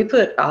so we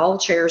put all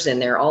chairs in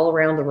there all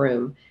around the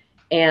room,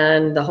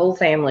 and the whole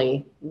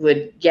family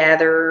would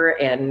gather,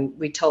 and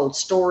we told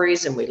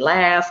stories, and we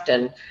laughed,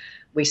 and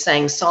we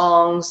sang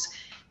songs,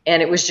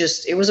 and it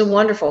was a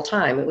wonderful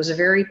time. It was a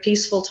very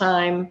peaceful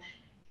time.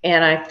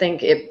 And I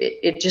think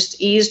it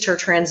just eased her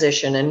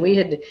transition. And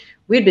we'd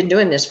been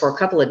doing this for a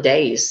couple of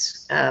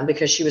days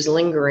because she was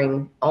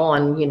lingering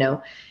on,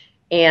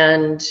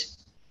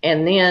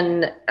 and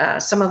then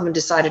some of them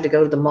decided to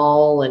go to the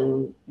mall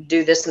and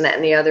do this and that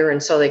and the other.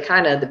 And so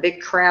the big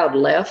crowd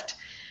left.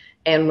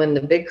 And when the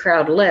big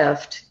crowd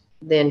left,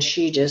 then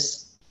she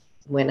just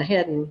went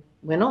ahead and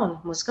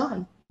was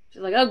gone.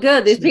 She's like, oh,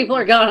 good. These people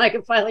are gone. I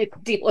can finally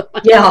deal with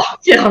my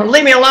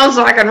leave me alone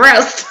so I can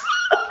rest.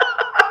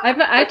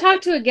 I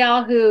talked to a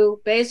gal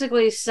who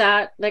basically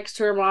sat next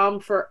to her mom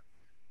for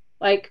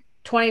like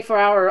 24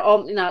 hours,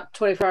 not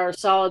 24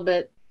 hours solid,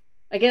 but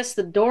I guess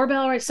the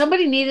doorbell, right?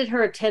 Somebody needed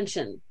her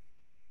attention,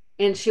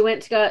 and she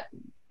went to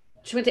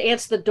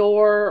answer the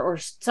door or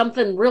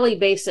something really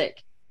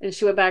basic, and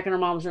she went back in her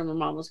mom's room. Her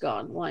mom was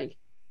gone. Like,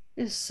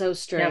 it's so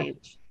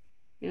strange,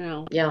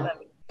 Yeah.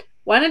 But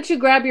why don't you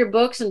grab your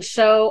books and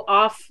show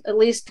off at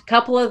least a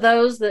couple of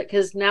those?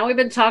 Because now we've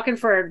been talking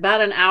for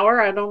about an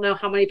hour. I don't know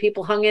how many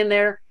people hung in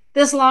there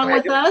this long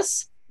with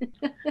us.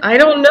 I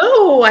don't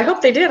know. I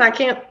hope they did. I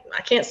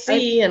can't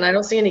see, and I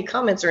don't see any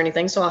comments or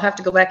anything, so I'll have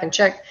to go back and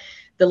check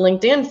the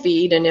LinkedIn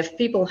feed. And if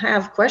people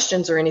have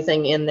questions or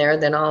anything in there,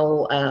 then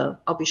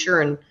I'll be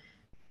sure and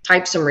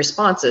type some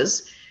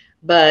responses.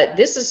 But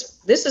this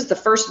is the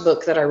first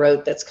book that I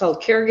wrote that's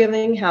called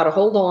Caregiving: How to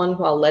Hold On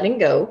While Letting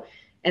Go.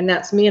 And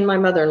that's me and my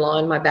mother-in-law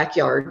in my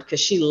backyard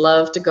because she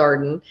loved to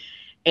garden.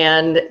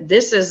 And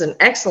this is an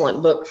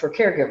excellent book for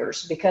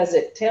caregivers because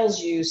it tells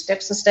you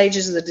steps and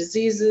stages of the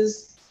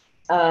diseases,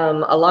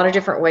 a lot of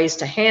different ways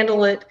to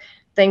handle it,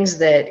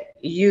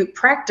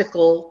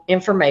 practical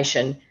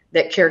information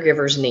that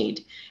caregivers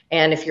need.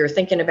 And if you're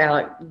thinking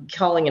about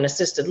calling an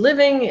assisted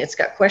living, it's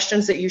got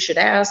questions that you should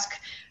ask,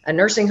 a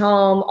nursing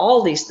home,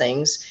 all these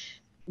things,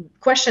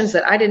 questions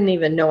that I didn't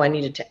even know I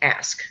needed to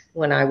ask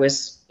when I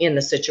was in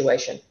the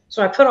situation.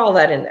 So I put all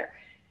that in there.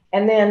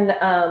 And then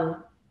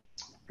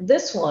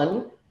this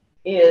one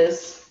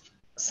is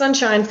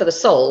Sunshine for the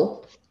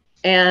Soul.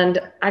 And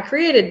I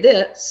created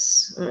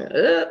this.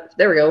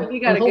 There we go.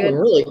 I'm holding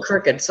really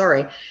crooked.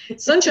 Sorry.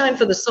 Sunshine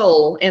for the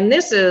Soul. And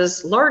this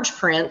is large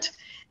print.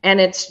 And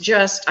it's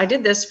just, I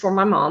did this for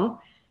my mom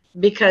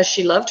because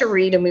she loved to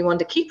read, and we wanted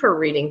to keep her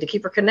reading, to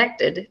keep her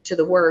connected to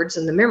the words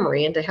and the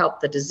memory, and to help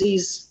the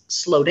disease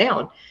slow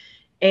down.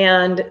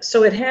 And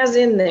so it has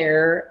in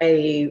there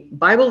a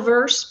Bible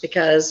verse,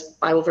 because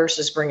Bible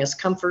verses bring us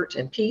comfort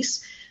and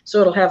peace. So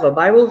it'll have a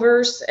Bible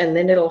verse, and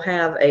then it'll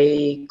have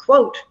a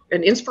quote,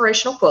 an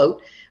inspirational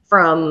quote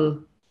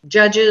from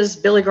Judges,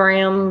 Billy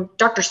Graham,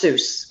 Dr.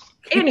 Seuss,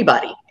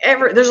 anybody.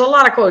 There's a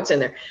lot of quotes in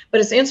there,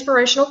 but it's an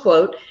inspirational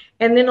quote.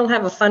 And then it'll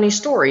have a funny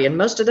story. And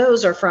most of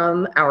those are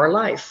from our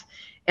life.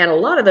 And a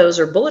lot of those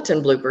are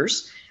bulletin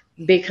bloopers,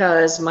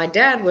 because my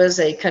dad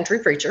was a country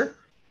preacher.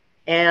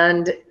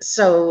 And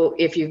so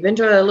if you've been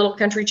to a little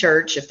country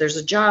church, if there's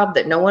a job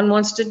that no one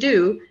wants to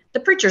do, the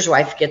preacher's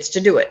wife gets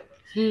to do it.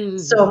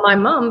 So my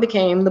mom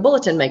became the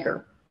bulletin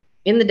maker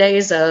in the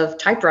days of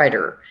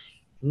typewriter,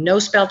 no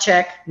spell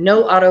check,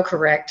 no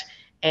autocorrect,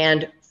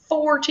 and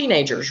 4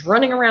 teenagers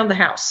running around the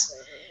house.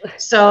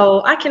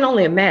 So I can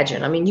only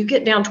imagine. I mean, you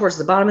get down towards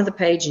the bottom of the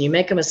page and you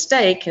make a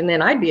mistake, and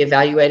then I'd be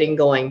evaluating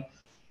going,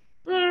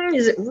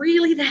 is it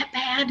really that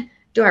bad?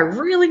 Do I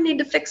really need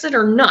to fix it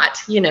or not?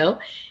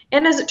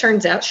 And as it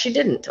turns out, she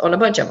didn't on a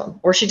bunch of them,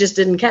 or she just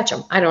didn't catch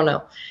them. I don't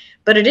know.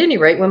 But at any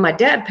rate, when my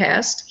dad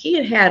passed,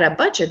 he had a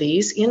bunch of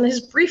these in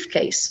his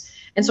briefcase.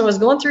 And so I was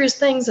going through his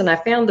things and I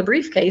found the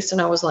briefcase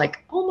and I was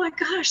like, oh my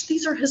gosh,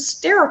 these are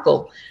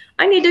hysterical.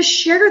 I need to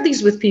share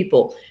these with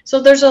people. So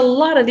there's a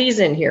lot of these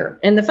in here.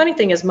 And the funny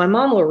thing is my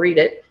mom will read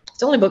it. It's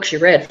the only book she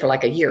read for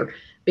like a year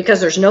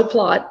because there's no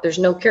plot, there's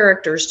no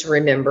characters to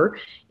remember.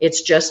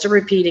 It's just a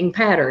repeating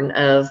pattern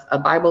of a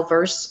Bible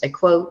verse, a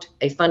quote,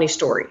 a funny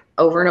story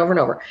over and over and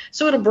over.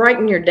 So it'll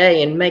brighten your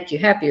day and make you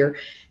happier.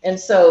 And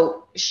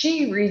so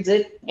she reads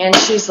it and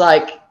she's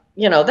like,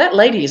 you know, that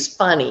lady is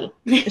funny.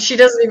 She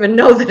doesn't even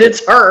know that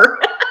it's her.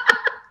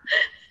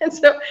 And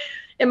so,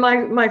 and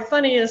my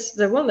funniest,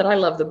 the one that I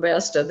love the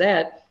best of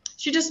that,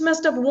 she just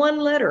messed up one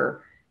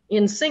letter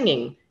in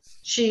singing.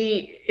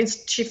 She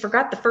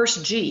forgot the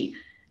first G.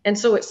 And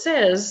so it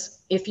says,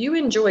 if you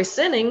enjoy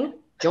sinning,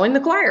 join the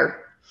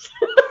choir.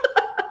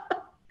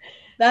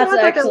 That's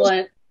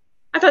excellent.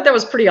 I thought that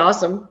was pretty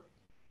awesome.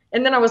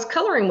 And then I was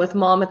coloring with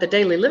Mom at the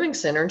Daily Living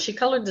Center, and she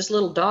colored this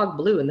little dog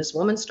blue, and this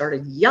woman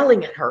started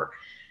yelling at her.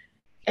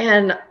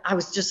 And I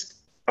was just,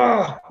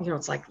 oh, you know,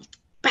 it's like,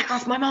 back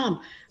off my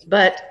mom.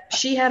 But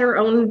she had her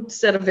own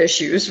set of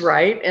issues,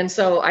 right? And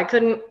so I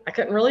couldn't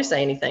really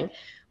say anything.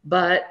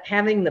 But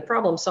having the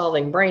problem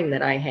solving brain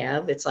that I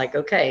have, it's like,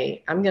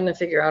 okay, I'm going to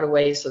figure out a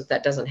way so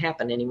that doesn't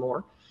happen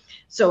anymore.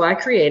 So I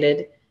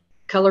created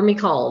Color Me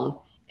Calm,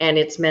 and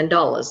it's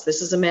mandalas.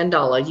 This is a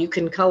mandala. You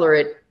can color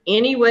it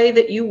any way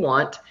that you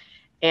want,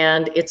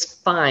 and it's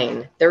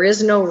fine. There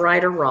is no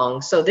right or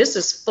wrong. So this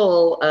is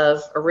full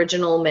of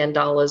original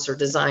mandalas or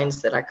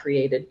designs that I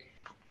created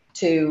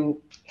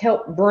to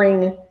help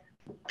bring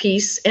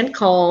peace and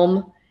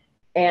calm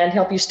and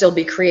help you still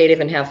be creative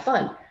and have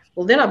fun.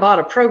 Well, then I bought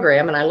a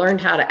program and I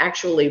learned how to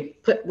actually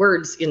put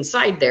words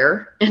inside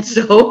there. And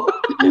so,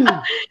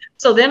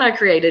 so then I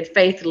created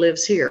Faith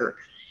Lives Here.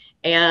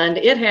 And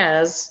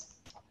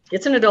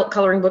it's an adult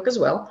coloring book as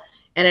well.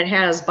 And it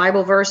has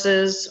Bible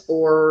verses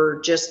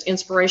or just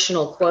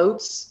inspirational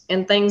quotes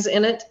and things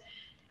in it.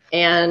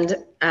 And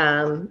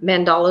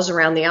mandalas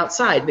around the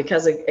outside,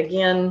 because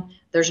again,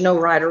 there's no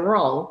right or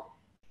wrong.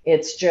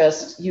 It's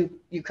just you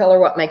color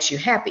what makes you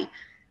happy.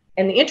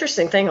 And the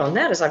interesting thing on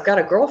that is I've got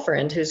a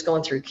girlfriend who's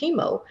going through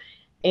chemo,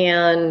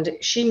 and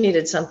she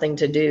needed something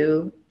to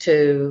do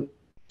to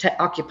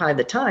occupy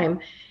the time.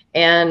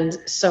 And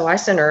so I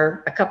sent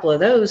her a couple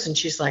of those, and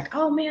she's like,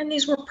 oh man,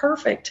 these were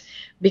perfect,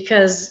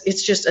 because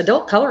it's just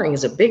adult coloring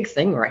is a big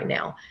thing right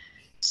now.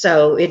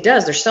 So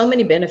there's so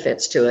many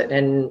benefits to it,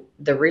 and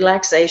the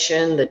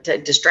relaxation, the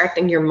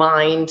distracting your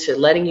mind to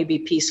letting you be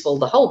peaceful,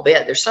 the whole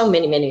bit. There's so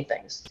many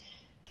things.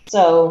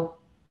 So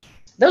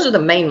those are the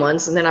main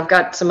ones. And then I've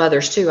got some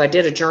others too. I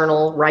did a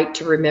journal, Right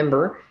to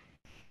Remember,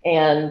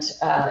 and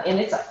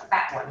it's a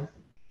fat one.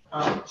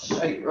 I'll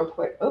show you real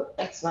quick. Oh,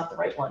 that's not the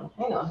right one.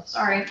 Hang on.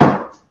 Sorry.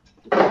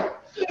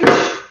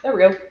 There we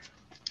go.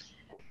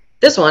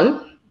 This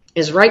one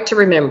is Right to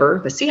Remember,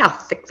 but see how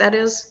thick that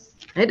is?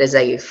 It is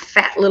a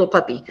fat little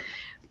puppy,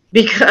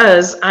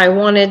 because I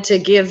wanted to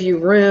give you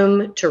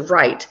room to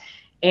write.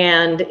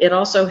 And it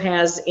also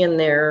has in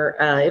there,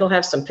 it'll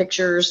have some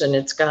pictures, and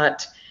it's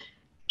got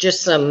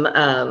just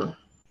some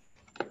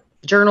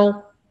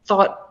journal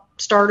thought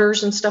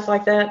starters and stuff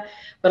like that,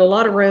 but a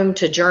lot of room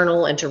to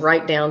journal and to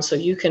write down so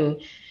you can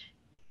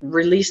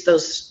release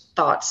those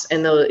thoughts.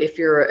 And though if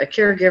you're a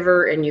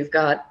caregiver and you've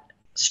got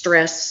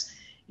stress,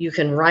 you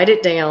can write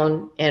it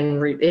down,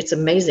 and it's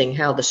amazing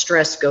how the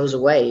stress goes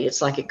away.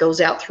 It's like it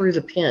goes out through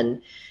the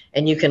pen,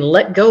 and you can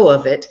let go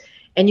of it.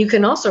 And you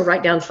can also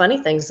write down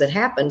funny things that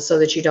happen so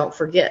that you don't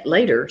forget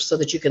later, so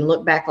that you can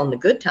look back on the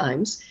good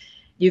times.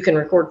 You can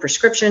record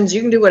prescriptions.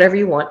 You can do whatever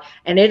you want.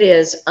 And it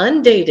is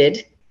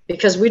undated,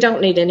 because we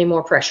don't need any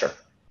more pressure.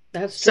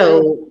 That's true.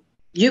 So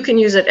you can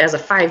use it as a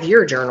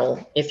 5-year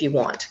journal if you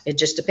want. It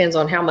just depends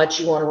on how much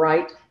you want to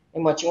write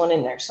and what you want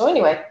in there. So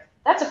anyway,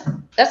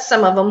 that's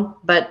some of them.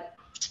 But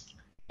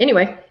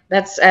anyway,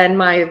 and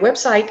my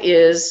website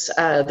is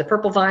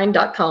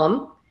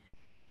thepurplevine.com.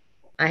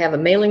 I have a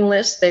mailing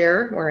list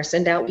there where I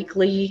send out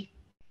weekly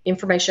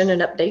information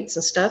and updates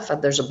and stuff.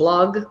 There's a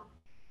blog.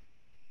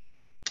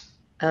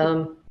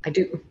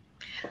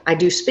 I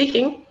do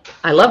speaking.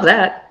 I love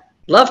that.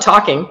 Love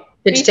talking.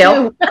 Did you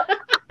tell?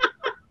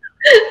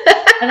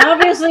 And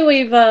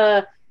obviously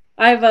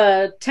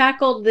I've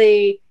tackled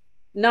the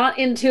not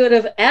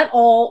intuitive at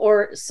all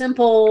or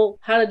simple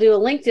how to do a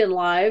LinkedIn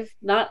Live,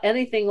 not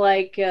anything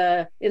like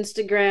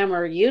Instagram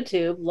or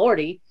YouTube,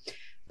 Lordy,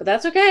 but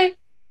that's okay.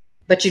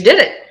 But you did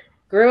it.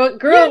 Grew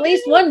at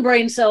least one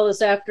brain cell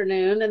this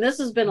afternoon, and this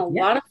has been a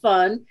lot of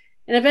fun.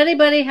 And if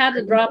anybody had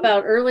to drop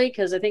out early,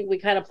 because I think we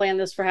kind of planned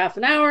this for half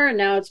an hour, and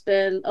now it's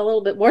been a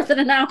little bit more than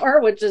an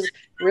hour, which is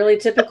really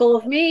typical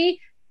of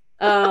me.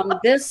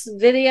 This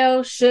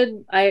video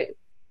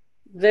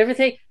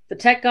everything, the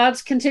tech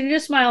gods continue to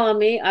smile on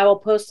me. I will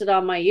post it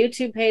on my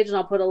YouTube page, and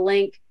I'll put a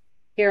link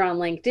here on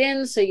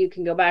LinkedIn so you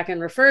can go back and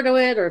refer to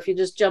it. Or if you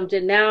just jumped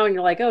in now and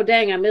you're like, oh,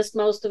 dang, I missed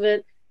most of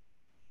it.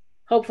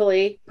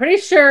 Hopefully, pretty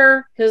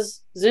sure,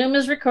 because Zoom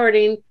is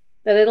recording,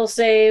 that it'll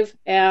save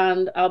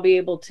and I'll be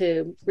able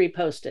to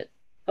repost it.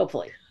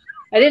 Hopefully.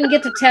 I didn't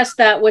get to test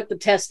that with the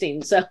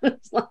testing, so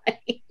it's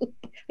like,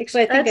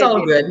 Actually, I think That's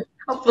all good.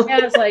 Hopefully.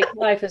 Yeah, it's like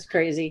life is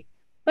crazy.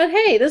 But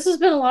hey, this has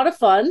been a lot of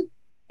fun.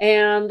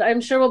 And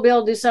I'm sure we'll be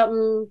able to do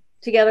something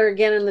together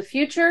again in the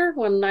future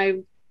when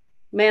I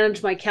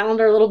manage my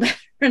calendar a little better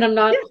and I'm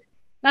not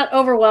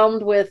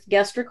overwhelmed with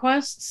guest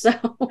requests. So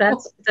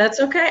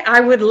that's okay. I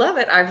would love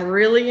it. I've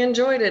really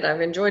enjoyed it.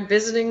 I've enjoyed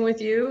visiting with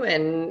you,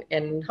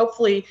 and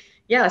hopefully,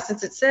 yeah,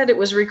 since it said it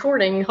was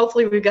recording,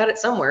 hopefully we've got it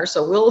somewhere.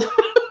 So we'll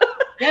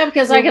yeah,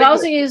 because I could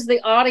also use the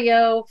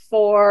audio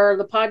for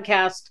the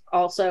podcast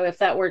also if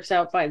that works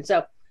out fine.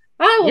 So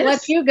I will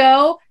let you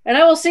go, and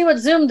I will see what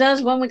Zoom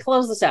does when we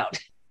close this out.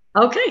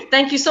 Okay.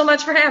 Thank you so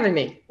much for having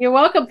me. You're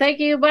welcome. Thank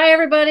you. Bye,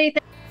 everybody.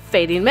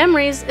 Fading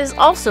Memories is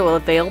also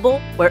available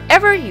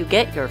wherever you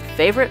get your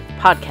favorite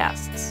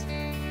podcasts.